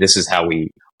says, okay, this is how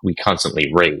we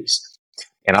constantly raise.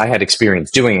 And I had experience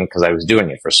doing it because I was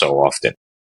doing it for so often.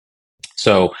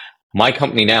 So my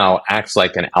company now acts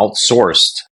like an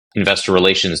outsourced investor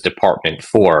relations department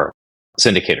for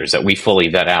syndicators that we fully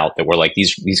vet out, that we're like,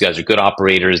 these guys are good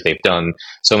operators. They've done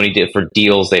so many different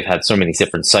deals. They've had so many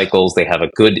different cycles. They have a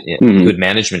good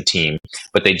management team,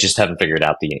 but they just haven't figured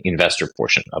out the investor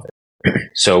portion of it.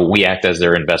 So we act as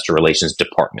their investor relations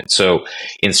department. So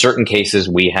in certain cases,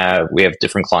 we have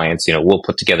different clients, we'll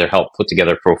help put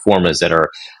together pro formas that are,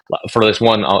 for this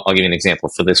one, I'll give you an example.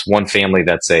 For this one family,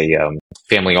 that's a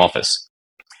family office.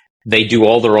 They do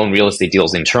all their own real estate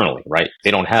deals internally, right? They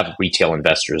don't have retail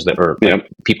investors that are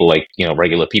people like,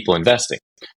 regular people investing.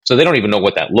 So they don't even know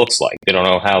what that looks like. They don't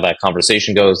know how that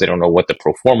conversation goes. They don't know what the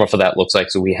pro forma for that looks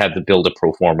like. So we had to build a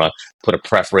pro forma, put a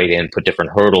pref rate in, put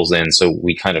different hurdles in. So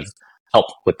we kind of help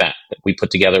with that. We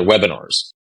put together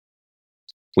webinars.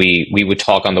 We would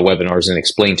talk on the webinars and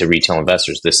explain to retail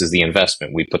investors, this is the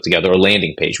investment. We put together a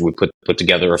landing page. We put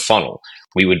together a funnel.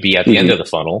 We would be at the end of the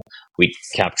funnel. We'd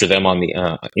capture them on the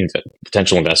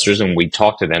potential investors, and we'd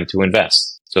talk to them to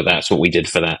invest. So that's what we did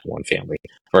for that one family.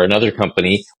 For another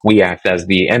company, we act as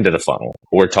the end of the funnel.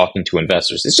 We're talking to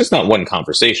investors. It's just not one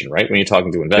conversation, right? When you're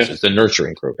talking to investors, the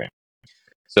nurturing program.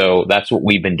 So that's what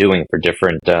we've been doing for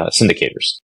different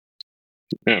syndicators.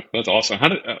 Yeah, that's awesome.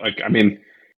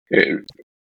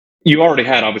 You already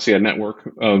had obviously a network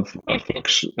of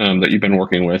folks that you've been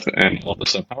working with and all this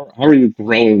stuff. How are you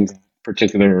growing that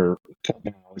particular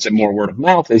company now? Is it more word of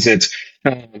mouth? Is it,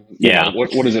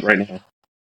 what is it right now?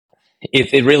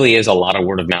 It really is a lot of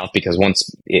word of mouth, because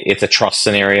it's a trust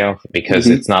scenario, because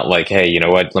it's not like, hey, you know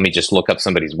what, let me just look up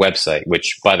somebody's website,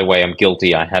 which, by the way, I'm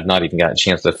guilty. I have not even got a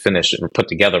chance to finish or put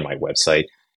together my website.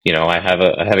 I have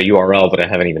a URL, but I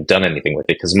haven't even done anything with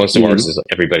it, because most of ours is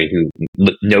everybody who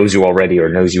knows you already or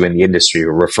knows you in the industry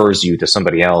or refers you to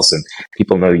somebody else, and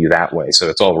people know you that way. So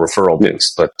it's all referral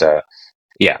based. But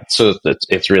so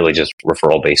it's really just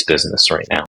referral based business right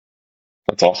now.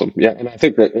 That's awesome. Yeah, and I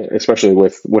think that especially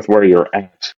with where you're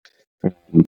at, I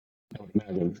would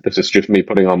imagine this is just me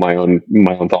putting on my own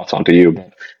thoughts onto you,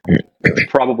 but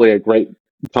it's probably a great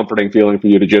comforting feeling for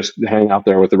you to just hang out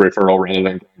there with the referral rather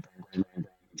than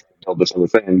build this other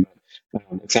thing.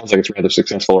 It sounds like it's rather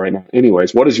successful right now.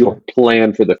 Anyways, what is your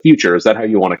plan for the future? Is that how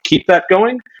you want to keep that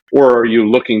going, or are you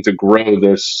looking to grow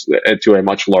this to a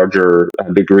much larger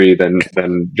degree than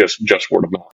just word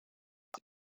of mouth?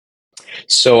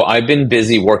 So I've been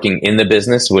busy working in the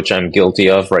business, which I'm guilty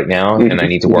of right now, and I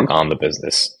need to work on the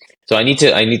business. So I need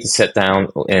to sit down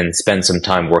and spend some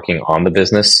time working on the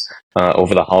business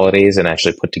over the holidays, and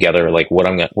actually put together like what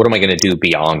am I going to do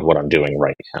beyond what I'm doing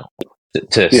right now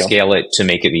to scale it, to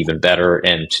make it even better,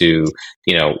 and to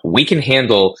we can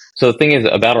handle. So the thing is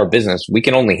about our business, we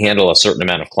can only handle a certain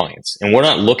amount of clients, and we're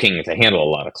not looking to handle a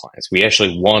lot of clients. We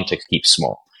actually want to keep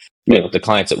small. But the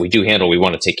clients that we do handle, we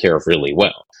want to take care of really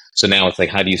well. So now it's like,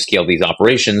 how do you scale these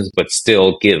operations, but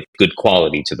still give good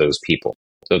quality to those people?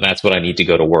 So that's what I need to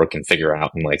go to work and figure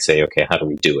out, and like say, okay, how do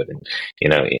we do it? And,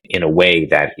 in a way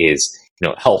that is,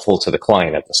 helpful to the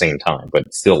client at the same time,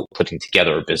 but still putting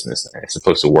together a business as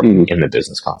opposed to working in the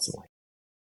business constantly.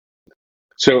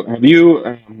 So have you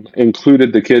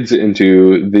included the kids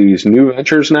into these new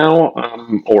ventures now,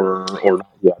 or not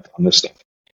yet on this stuff?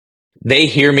 They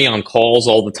hear me on calls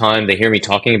all the time. They hear me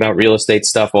talking about real estate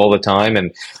stuff all the time.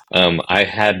 And I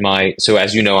had so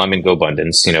as you know, I'm in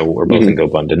GoBundance. We're both in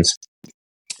GoBundance.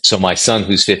 So my son,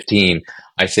 who's 15,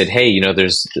 I said, hey,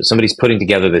 there's somebody's putting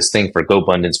together this thing for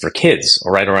GoBundance for kids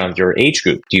right around your age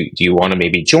group. Do you want to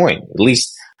maybe join? At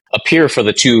least appear for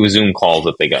the 2 Zoom calls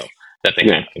that they have.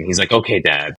 And he's like, okay,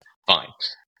 Dad, fine.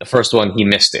 The first one, he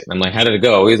missed it. I'm like, how did it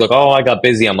go? He's like, oh, I got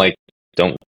busy. I'm like,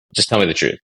 don't, just tell me the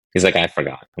truth. He's like, I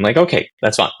forgot. I'm like, okay,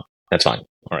 that's fine. All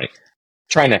right.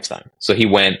 try next time. So he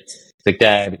went. He's like,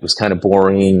 Dad, it was kind of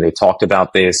boring. They talked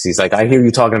about this. He's like, I hear you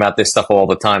talking about this stuff all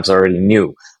the time, so I already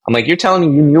knew. I'm like, you're telling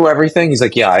me you knew everything? He's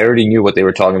like, yeah, I already knew what they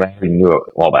were talking about. I already knew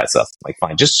all that stuff. I'm like,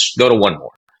 fine, just go to one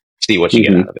more. See what you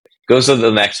get out of it. Goes to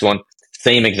the next one.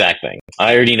 Same exact thing.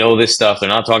 I already know this stuff. They're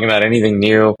not talking about anything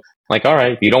new. I'm like, all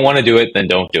right, if you don't want to do it, then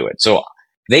don't do it. So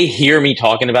they hear me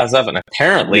talking about stuff, and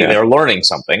apparently they're learning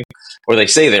something, or they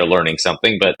say they're learning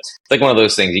something, but it's like one of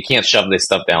those things. You can't shove this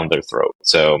stuff down their throat.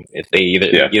 So if they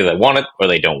either want it or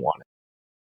they don't want it.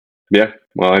 Yeah,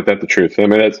 well, ain't that the truth? I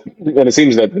mean, and it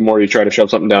seems that the more you try to shove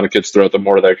something down a kid's throat, the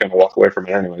more they kind of walk away from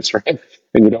it anyways, right?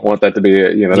 And you don't want that to be,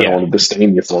 they don't want to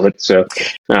disdain you for it. So,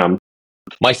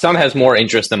 my son has more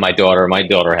interest than my daughter. My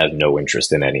daughter has no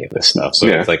interest in any of this stuff. So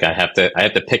it's like I have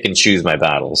to pick and choose my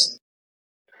battles.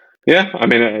 Yeah, I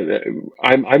mean,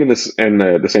 I'm in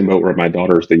the same boat where my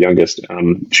daughter's the youngest.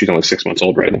 She's only 6 months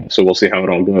old right now, so we'll see how it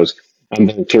all goes. I'm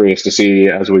very curious to see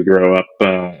as we grow up,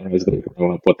 as they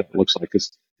grow up, what that looks like.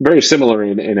 It's very similar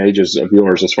in ages of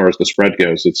yours as far as the spread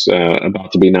goes. It's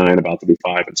about to be 9, about to be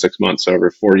 5 in 6 months. So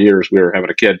every 4 years we were having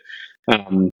a kid.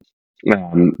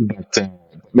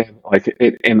 Man, like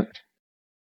it, and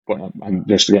well, I'm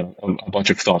just got a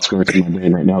bunch of thoughts going through my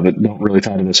brain right now that don't really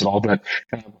tie to this at all. But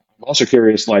I'm also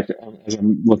curious, like as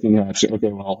I'm looking at, okay,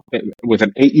 well, with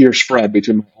an 8-year spread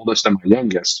between my oldest and my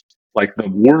youngest, like the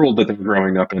world that they're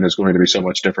growing up in is going to be so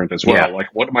much different as well. Yeah. Like,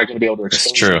 what am I going to be able to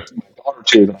expose my daughter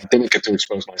to that I didn't get to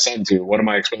expose my son to? What am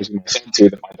I exposing my son to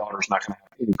that my daughter's not going to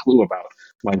have any clue about?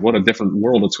 Like, what a different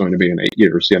world it's going to be in 8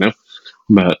 years,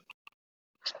 But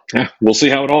yeah, we'll see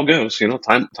how it all goes.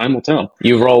 Time will tell.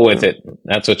 You roll with it.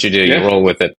 That's what you do. You roll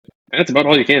with it. That's about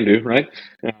all you can do, right?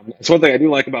 That's one thing I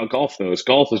do like about golf, though, is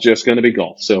golf is just going to be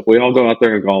golf. So if we all go out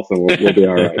there and golf, then we'll be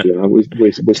all right.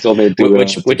 We still need to.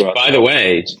 Which by the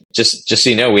way, just so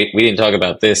you know, we didn't talk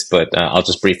about this, but I'll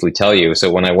just briefly tell you. So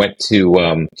when I went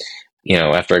to,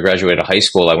 after I graduated high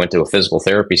school, I went to a physical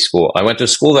therapy school. I went to a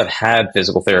school that had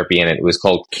physical therapy in it. It was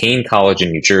called Kane College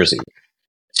in New Jersey.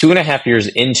 2.5 years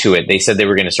into it, they said they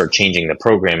were going to start changing the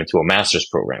program into a master's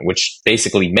program, which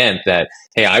basically meant that,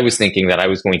 hey, I was thinking that I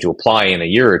was going to apply in a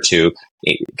year or two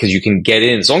because you can get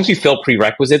in. As long as you fill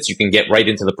prerequisites, you can get right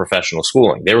into the professional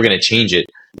schooling. They were going to change it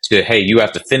to, hey, you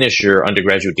have to finish your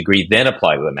undergraduate degree, then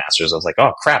apply to the master's. I was like,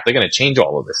 oh, crap, they're going to change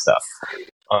all of this stuff.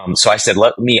 So I said,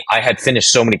 I had finished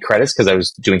so many credits because I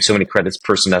was doing so many credits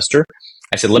per semester.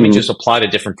 I said, let me just apply to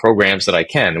different programs that I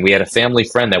can. And we had a family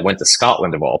friend that went to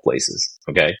Scotland of all places.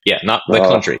 Okay. Yeah. Not the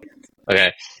country.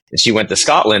 Okay. And she went to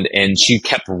Scotland and she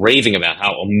kept raving about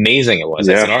how amazing it was.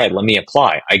 I said, all right, let me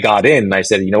apply. I got in and I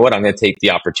said, you know what? I'm going to take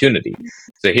the opportunity.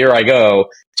 So here I go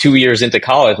 2 years into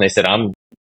college. And I said, I'm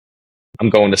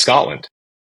going to Scotland.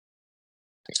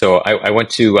 So I went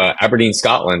to Aberdeen,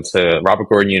 Scotland, to Robert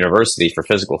Gordon University for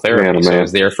physical therapy. So I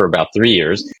was there for about 3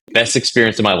 years. Best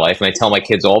experience of my life. And I tell my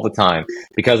kids all the time,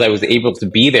 because I was able to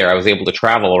be there, I was able to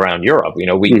travel around Europe.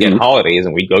 We'd get holidays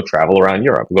and we'd go travel around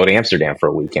Europe. We'll go to Amsterdam for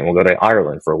a weekend. We'll go to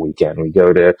Ireland for a weekend. We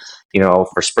go to,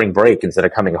 for spring break, instead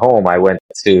of coming home, I went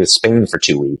to Spain for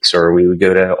 2 weeks, or we would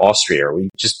go to Austria, or we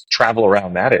just travel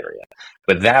around that area.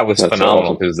 But that was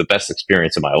phenomenal because it was the best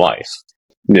experience of my life.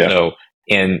 Yeah. So,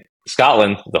 and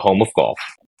Scotland, the home of golf.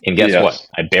 And guess what?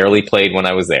 I barely played when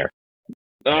I was there.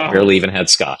 I barely even had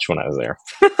scotch when I was there.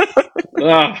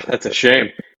 That's a shame.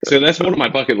 So that's one of my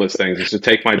bucket list things, is to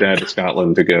take my dad to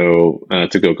Scotland to go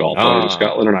golf. To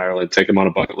Scotland and Ireland, take him on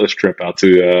a bucket list trip out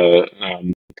to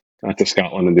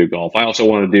Scotland and do golf. I also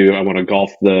want to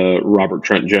golf the Robert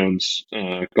Trent Jones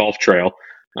golf trail.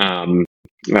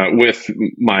 With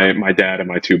my dad and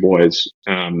my 2 boys.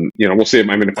 We'll see. I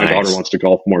mean, if my daughter wants to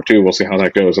golf more too, we'll see how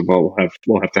that goes, and we'll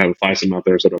have to have a threesome out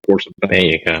there instead of force them. There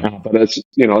you go. But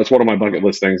it's one of my bucket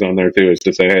list things on there too, is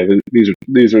to say, hey,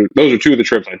 those are 2 of the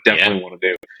trips I definitely want to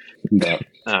do. But,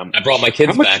 I brought my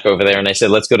kids back over there, and I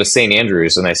said, let's go to St.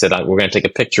 Andrews, and I said, we're going to take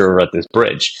a picture at this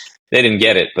bridge. They didn't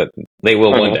get it, but they will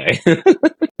one day.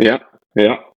 Yeah.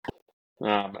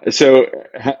 So,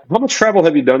 how much travel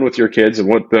have you done with your kids, and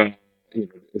what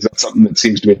is that something that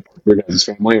seems to be part of your guys'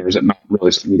 family, or is it not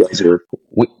really something you guys are?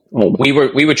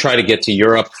 We would try to get to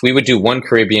Europe. We would do 1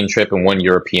 Caribbean trip and 1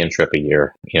 European trip a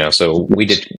year. So we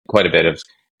did quite a bit of.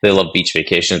 They love beach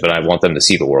vacations, but I want them to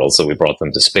see the world. So we brought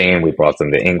them to Spain. We brought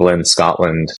them to England,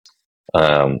 Scotland.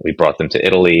 We brought them to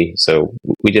Italy. So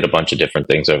we did a bunch of different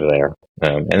things over there,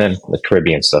 and then the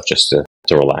Caribbean stuff just to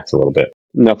relax a little bit.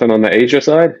 Nothing on the Asia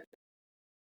side.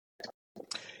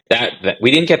 That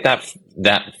we didn't get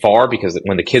that far because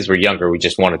when the kids were younger, we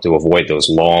just wanted to avoid those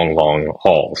long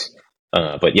hauls.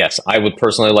 But yes, I would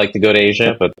personally like to go to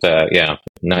Asia, but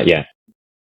not yet.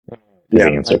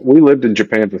 Yeah, we lived in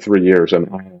Japan for 3 years, and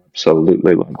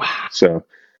absolutely loved it. So,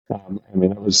 I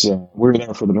mean, it was, we were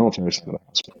there for the military side of the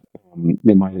house. But,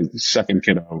 my second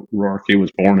kiddo, Rourke, he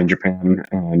was born in Japan,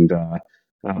 and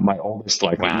my oldest,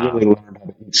 like, Wow. really learned how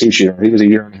to eat sushi there. He was a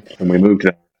year and a half when we moved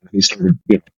there. And he started,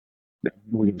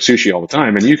 we eat sushi all the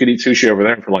time, and you could eat sushi over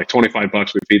there for like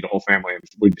 $25. We'd feed the whole family, and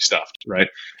we'd be stuffed, right?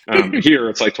 Here,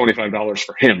 it's like $25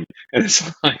 for him, and it's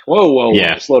like, whoa,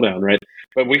 slow down, right?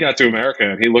 But we got to America,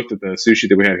 and he looked at the sushi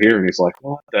that we had here, and he's like,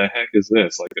 "What the heck is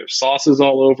this? Like, there's sauces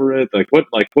all over it.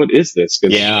 What is this?"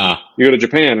 Because you go to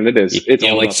Japan, and it's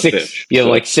all like about six, the fish.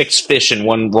 like 6 fish in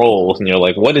one roll, and you're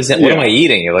like, "What is that? What am I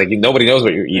eating?" You're like, nobody knows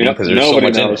what you're eating because there's so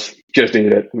much in it. Just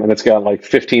eat it, and it's got like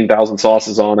 15,000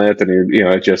 sauces on it, and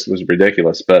it just was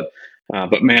ridiculous. But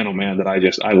man, oh man,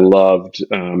 I loved.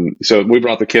 So we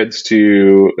brought the kids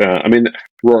to.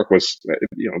 Rourke was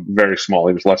very small.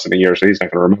 He was less than a year, so he's not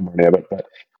going to remember any of it. But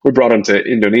we brought him to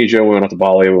Indonesia. We went out to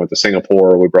Bali. We went to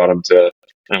Singapore. We brought him to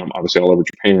obviously all over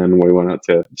Japan. We went out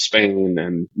to Spain,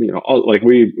 and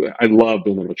I love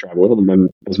being able to travel with them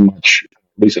as much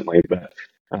recently, but.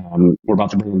 We're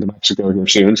about to bring them to Mexico here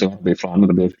soon, so that'll be fun.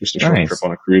 It'll be just a short trip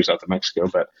on a cruise out to Mexico.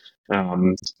 But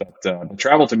the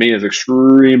travel to me is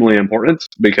extremely important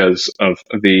because of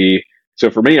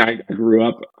so for me, I grew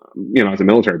up, as a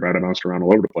military brat, I bounced around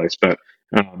all over the place. But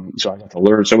so I got to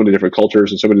learn so many different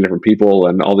cultures and so many different people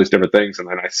and all these different things. And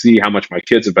then I see how much my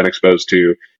kids have been exposed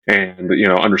to, and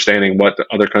understanding what the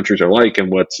other countries are like and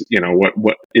what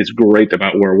is great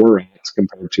about where we're at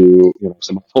compared to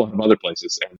a lot of other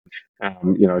places. And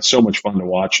it's so much fun to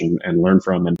watch and learn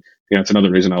from. And it's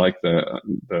another reason I like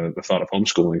the thought of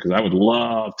homeschooling, because I would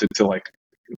love to like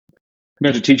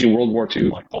imagine teaching World War II,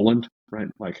 like Poland, right?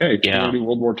 Like, hey, we're going to do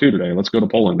World War II today. Let's go to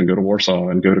Poland and go to Warsaw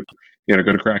and go to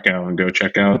Krakow and go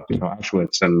check out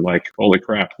Auschwitz, and like, holy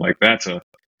crap, like that's an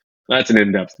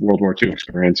in-depth World War II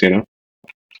experience,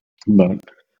 But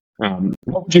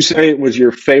what would you say was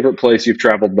your favorite place you've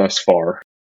traveled thus far?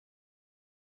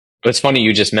 It's funny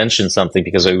you just mentioned something,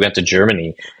 because we went to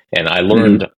Germany, and I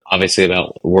learned obviously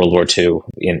about World War II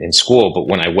in school. But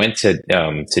when I went to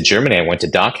Germany, I went to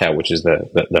Dachau, which is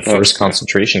the first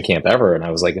concentration camp ever. And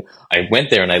I was like, I went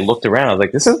there and I looked around. I was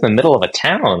like, this is in the middle of a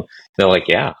town. They're like,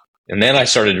 yeah. And then I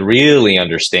started to really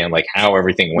understand like how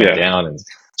everything went down. And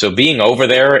so being over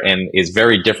there is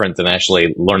very different than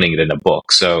actually learning it in a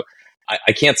book. So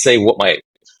I can't say one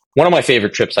of my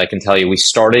favorite trips I can tell you. We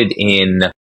started in.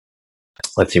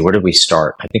 Let's see, where did we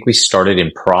start? I think we started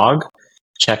in Prague,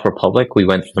 Czech Republic. We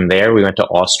went from there, we went to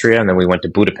Austria, and then we went to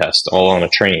Budapest, all on a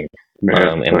train.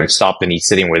 And we stopped in each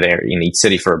city, and we're there in each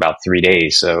city for about 3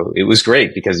 days. So it was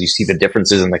great because you see the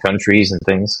differences in the countries and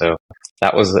things. So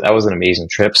that was an amazing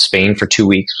trip. Spain for 2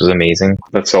 weeks was amazing.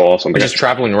 That's so awesome. Just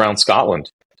traveling around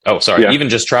Scotland. Oh, sorry. Yeah. Even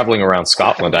just traveling around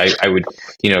Scotland, I would,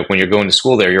 when you're going to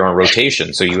school there, you're on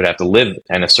rotation. So you would have to live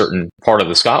in a certain part of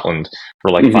the Scotland for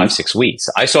like 5-6 weeks.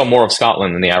 I saw more of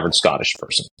Scotland than the average Scottish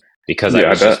person because I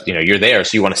was just, you're there.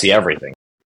 So you want to see everything.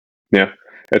 Yeah.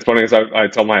 It's funny as I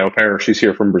tell my au pair, she's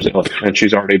here from Brazil, and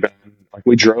she's already been, like,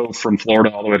 we drove from Florida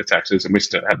all the way to Texas, and we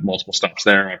still had multiple stops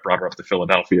there. I brought her up to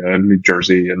Philadelphia and New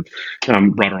Jersey, and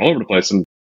brought her all over the place. And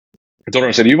I told her,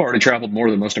 I said, you've already traveled more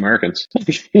than most Americans.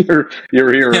 you're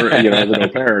here, as an au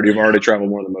pair, and you've already traveled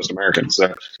more than most Americans.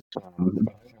 So,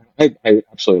 I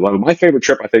absolutely love it. My favorite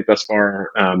trip, I think, thus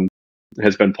far,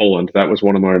 has been Poland. That was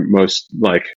one of my most,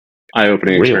 like,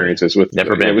 eye-opening experiences.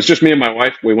 Never been. It was just me and my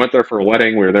wife. We went there for a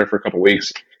wedding. We were there for a couple of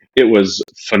weeks. It was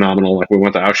phenomenal. Like, we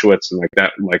went to Auschwitz, and like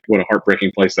that, like, what a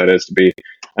heartbreaking place that is to be.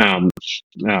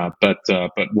 But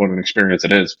what an experience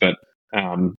it is. But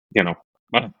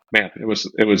man, it was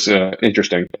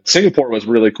interesting. Singapore was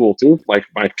really cool too. Like,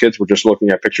 my kids were just looking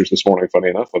at pictures this morning, funny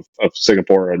enough, of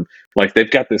Singapore, and like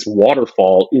they've got this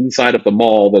waterfall inside of the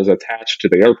mall that is attached to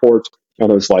the airport,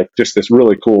 and it's like just this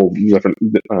really cool different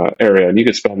area, and you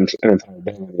could spend an entire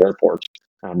day in the airport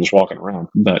just walking around.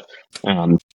 But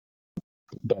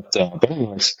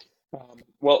anyways.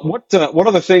 Well, what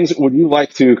other things would you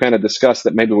like to kind of discuss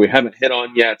that maybe we haven't hit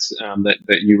on yet,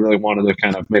 that you really wanted to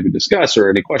kind of maybe discuss, or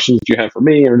any questions that you have for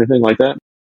me or anything like that?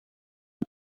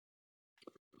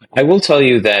 I will tell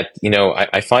you that,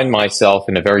 I find myself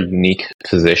in a very unique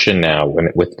position now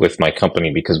with my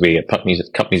company, because we have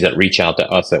companies that reach out to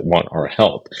us that want our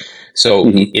help. So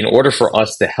in order for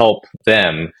us to help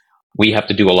them, we have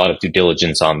to do a lot of due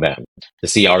diligence on them to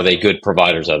see, are they good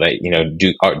providers? Are they,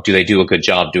 do they do a good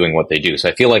job doing what they do? So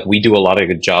I feel like we do a lot of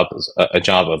a job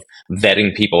of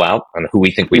vetting people out on who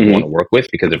we think we want to work with,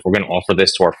 because if we're going to offer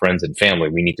this to our friends and family,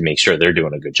 we need to make sure they're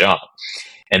doing a good job.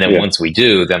 And then once we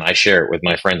do, then I share it with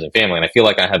my friends and family. And I feel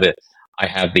like I have I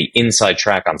have the inside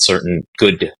track on certain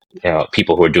good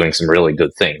people who are doing some really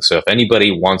good things. So if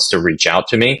anybody wants to reach out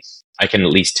to me, I can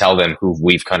at least tell them who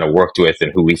we've kind of worked with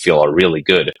and who we feel are really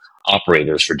good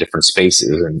operators for different spaces.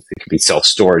 And it could be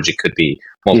self-storage, it could be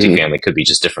multifamily, it could be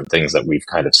just different things that we've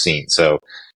kind of seen. So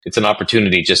it's an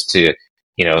opportunity just to,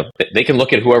 they can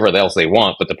look at whoever else they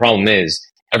want, but the problem is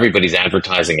everybody's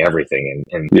advertising everything,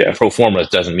 and pro forma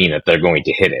doesn't mean that they're going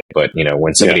to hit it. But,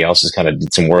 when somebody else has kind of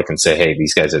did some work and say, hey,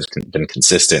 these guys have been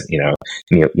consistent, you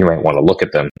might want to look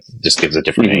at them. It just gives a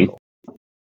different angle.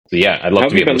 So yeah, I'd love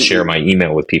to be able to share my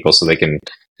email with people so they can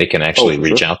actually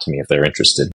reach out to me if they're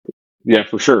interested. Yeah,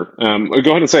 for sure. Go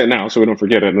ahead and say it now so we don't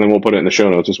forget it, and then we'll put it in the show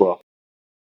notes as well.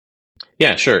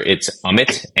 Yeah, sure. It's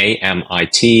Amit,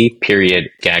 AMIT,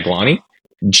 Gaglani,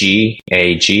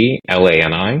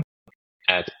 GAGLANI,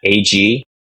 at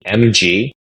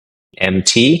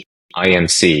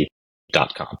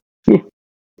AGMGMTINC.com. All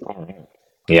right.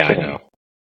 Yeah, I know.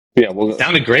 Yeah, well, it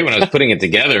sounded great when I was putting it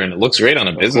together, and it looks great on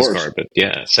a business card. But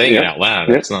saying it out loud,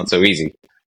 it's not so easy.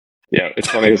 Yeah, it's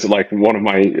funny. It's like one of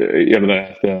my,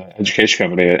 the education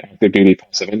company, Active Beauty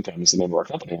Passive Income, is the name of our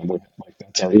company, and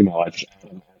that's our email address,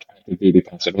 Active Beauty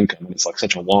Passive Income, and it's like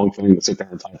such a long thing to sit there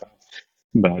and type out.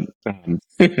 But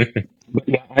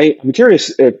yeah, I'm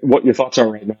curious what your thoughts are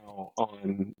right now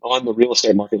on the real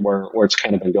estate market, where it's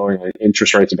kind of been going. Like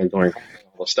interest rates have been going high,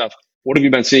 all this stuff. What have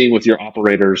you been seeing with your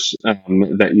operators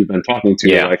that you've been talking to?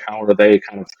 Yeah. Like, how are they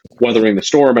kind of weathering the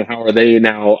storm, and how are they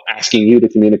now asking you to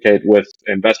communicate with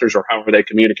investors, or how are they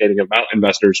communicating about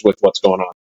investors with what's going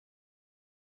on?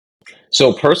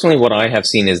 So personally, what I have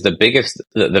seen is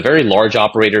the very large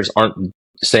operators aren't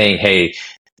saying, hey,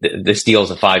 this deal is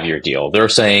a 5-year deal. They're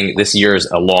saying this year is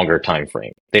a longer time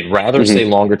frame. They'd rather say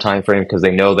longer time frame because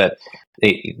they know that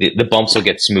the bumps will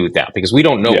get smoothed out, because we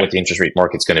don't know what the interest rate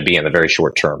market's going to be in the very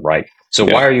short term, right? So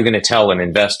why are you going to tell an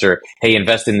investor, hey,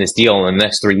 invest in this deal, and in the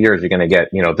next 3 years you're going to get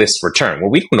this return? Well,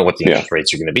 we don't know what the interest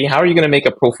rates are going to be. How are you going to make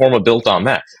a pro forma built on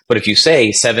that? But if you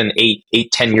say 7, 8,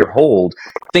 10-year hold,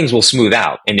 things will smooth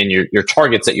out, and then your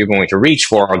targets that you're going to reach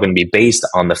for are going to be based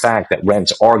on the fact that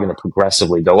rents are going to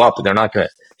progressively go up, and they're not going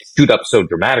to shoot up so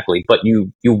dramatically, but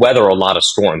you weather a lot of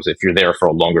storms if you're there for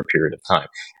a longer period of time.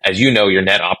 As you know, your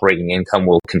net operating income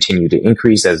will continue to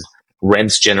increase as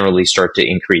rents generally start to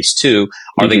increase too.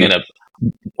 Are they going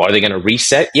to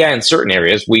reset? Yeah, in certain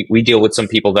areas. We deal with some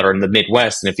people that are in the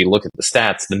Midwest, and if you look at the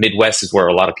stats, the Midwest is where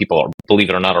a lot of people, believe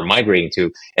it or not, are migrating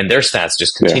to, and their stats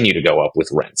just continue to go up with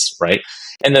rents, right?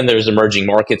 And then there's emerging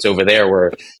markets over there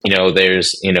where,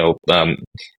 there's,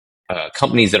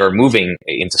 companies that are moving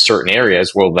into certain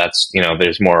areas. Well, that's,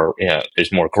 there's more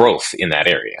growth in that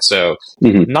area. So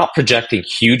not projecting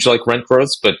huge like rent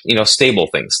growths, but, stable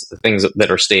things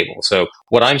that are stable. So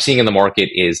what I'm seeing in the market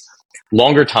is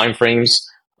longer time frames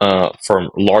from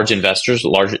large investors.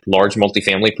 Large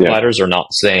multifamily providers are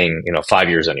not saying, 5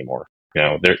 years anymore.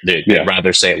 They'd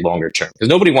rather say longer term, because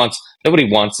nobody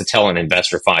wants to tell an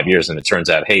investor 5 years and it turns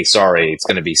out, hey, sorry, it's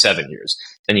going to be 7 years.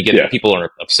 Then you get people are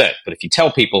upset. But if you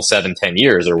tell people 7, 10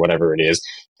 years or whatever it is,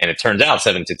 and it turns out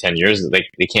 7 to 10 years,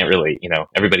 they can't really,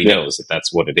 everybody knows that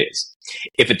that's what it is.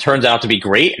 If it turns out to be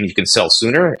great and you can sell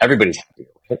sooner, everybody's happy.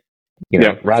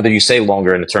 Rather you say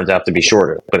longer and it turns out to be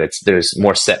shorter, but there's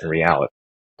more set in reality.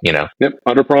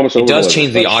 Under promise. It does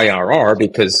change the IRR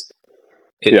because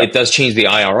it does change the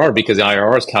IRR because the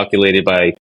IRR is calculated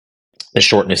by the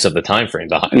shortness of the time frame.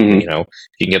 If you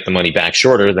can get the money back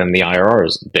shorter, then the IRR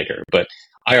is bigger. But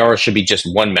IRR should be just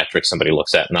one metric somebody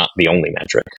looks at, not the only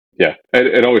metric. Yeah,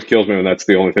 it always kills me when that's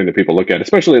the only thing that people look at.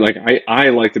 Especially like I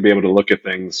like to be able to look at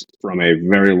things from a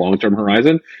very long term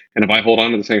horizon. And if I hold on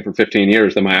to the same for 15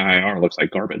 years, then my IRR looks like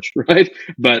garbage, right?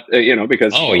 But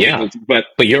because but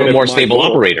you're a more stable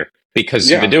operator because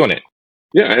you've been doing it.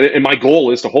 Yeah, and my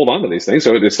goal is to hold on to these things.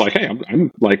 So it's like, hey,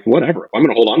 I'm like, whatever. If I'm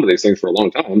going to hold on to these things for a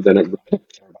long time, then and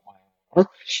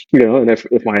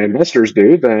if my investors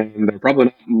do, then they're probably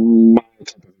not my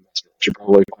type of investor. I should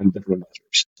probably find different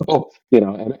investors. So,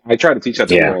 and I try to teach that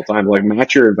to people all the time. Like,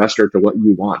 match your investor to what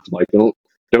you want. Like, don't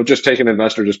just take an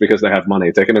investor just because they have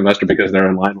money. Take an investor because they're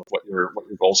in line with what your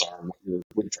goals are and what you're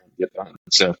trying to get done.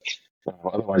 So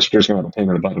otherwise, you're just going to have a pain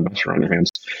in the butt investor on your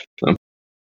hands. So,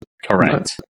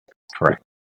 Correct.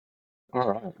 All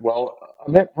right. Well,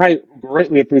 Amit, I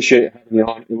greatly appreciate having you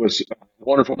on. It was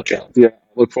wonderful to chat with you. I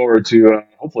look forward to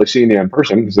hopefully seeing you in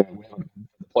person, because we haven't had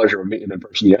the pleasure of meeting in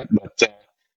person yet. But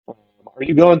are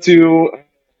you going to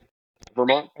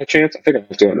Vermont by chance? I think I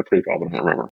was doing a pre-call, but I don't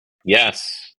remember.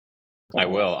 Yes, I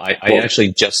will. I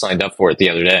actually just signed up for it the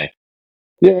other day.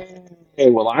 Yeah.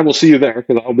 Well, I will see you there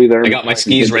because I'll be there. I got my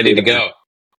skis ready to go.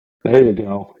 There you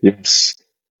go. Yes.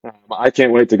 I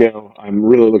can't wait to go. I'm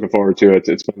really looking forward to it.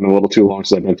 It's been a little too long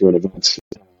since I've been to an event.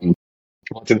 I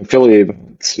went to the Philly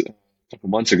event a couple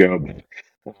months ago, but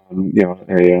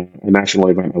a national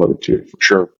event I look to for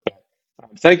sure.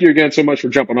 Thank you again so much for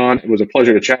jumping on. It was a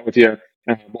pleasure to chat with you.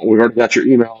 We've already got your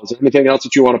email. Is there anything else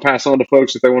that you want to pass on to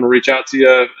folks if they want to reach out to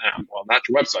you? Well, not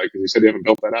your website because you said you haven't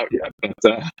built that out yet.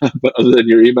 But other than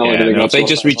your email, anything else? If they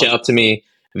just reach out to me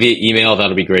via email,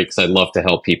 that'll be great because I'd love to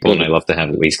help people and I love to have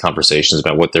at least conversations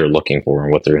about what they're looking for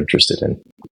and what they're interested in.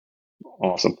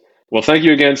 Awesome. Well, thank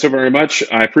you again so very much.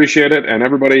 I appreciate it. And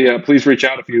everybody, please reach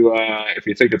out if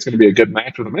you think it's going to be a good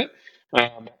match with Amit.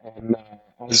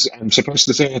 As I'm supposed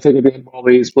to say, I think at the end of all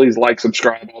these, please like,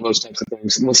 subscribe, all those types of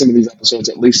things. And listen to these episodes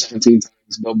at least 17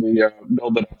 times. Build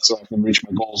it up so I can reach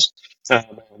my goals. And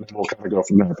then we'll kind of go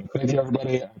from there. But thank you,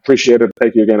 everybody. I appreciate it.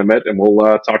 Thank you again, Amit. And we'll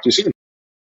talk to you soon.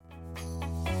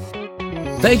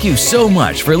 Thank you so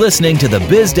much for listening to the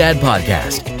Biz Dad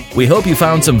Podcast. We hope you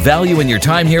found some value in your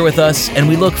time here with us, and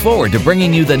we look forward to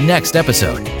bringing you the next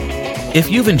episode. If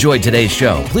you've enjoyed today's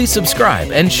show, please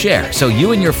subscribe and share so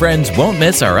you and your friends won't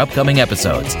miss our upcoming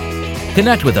episodes.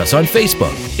 Connect with us on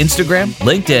Facebook, Instagram,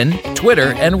 LinkedIn,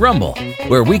 Twitter, and Rumble,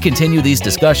 where we continue these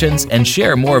discussions and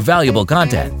share more valuable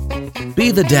content.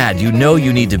 Be the dad you know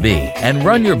you need to be and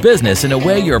run your business in a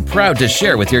way you're proud to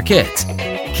share with your kids.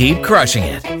 Keep crushing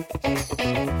it.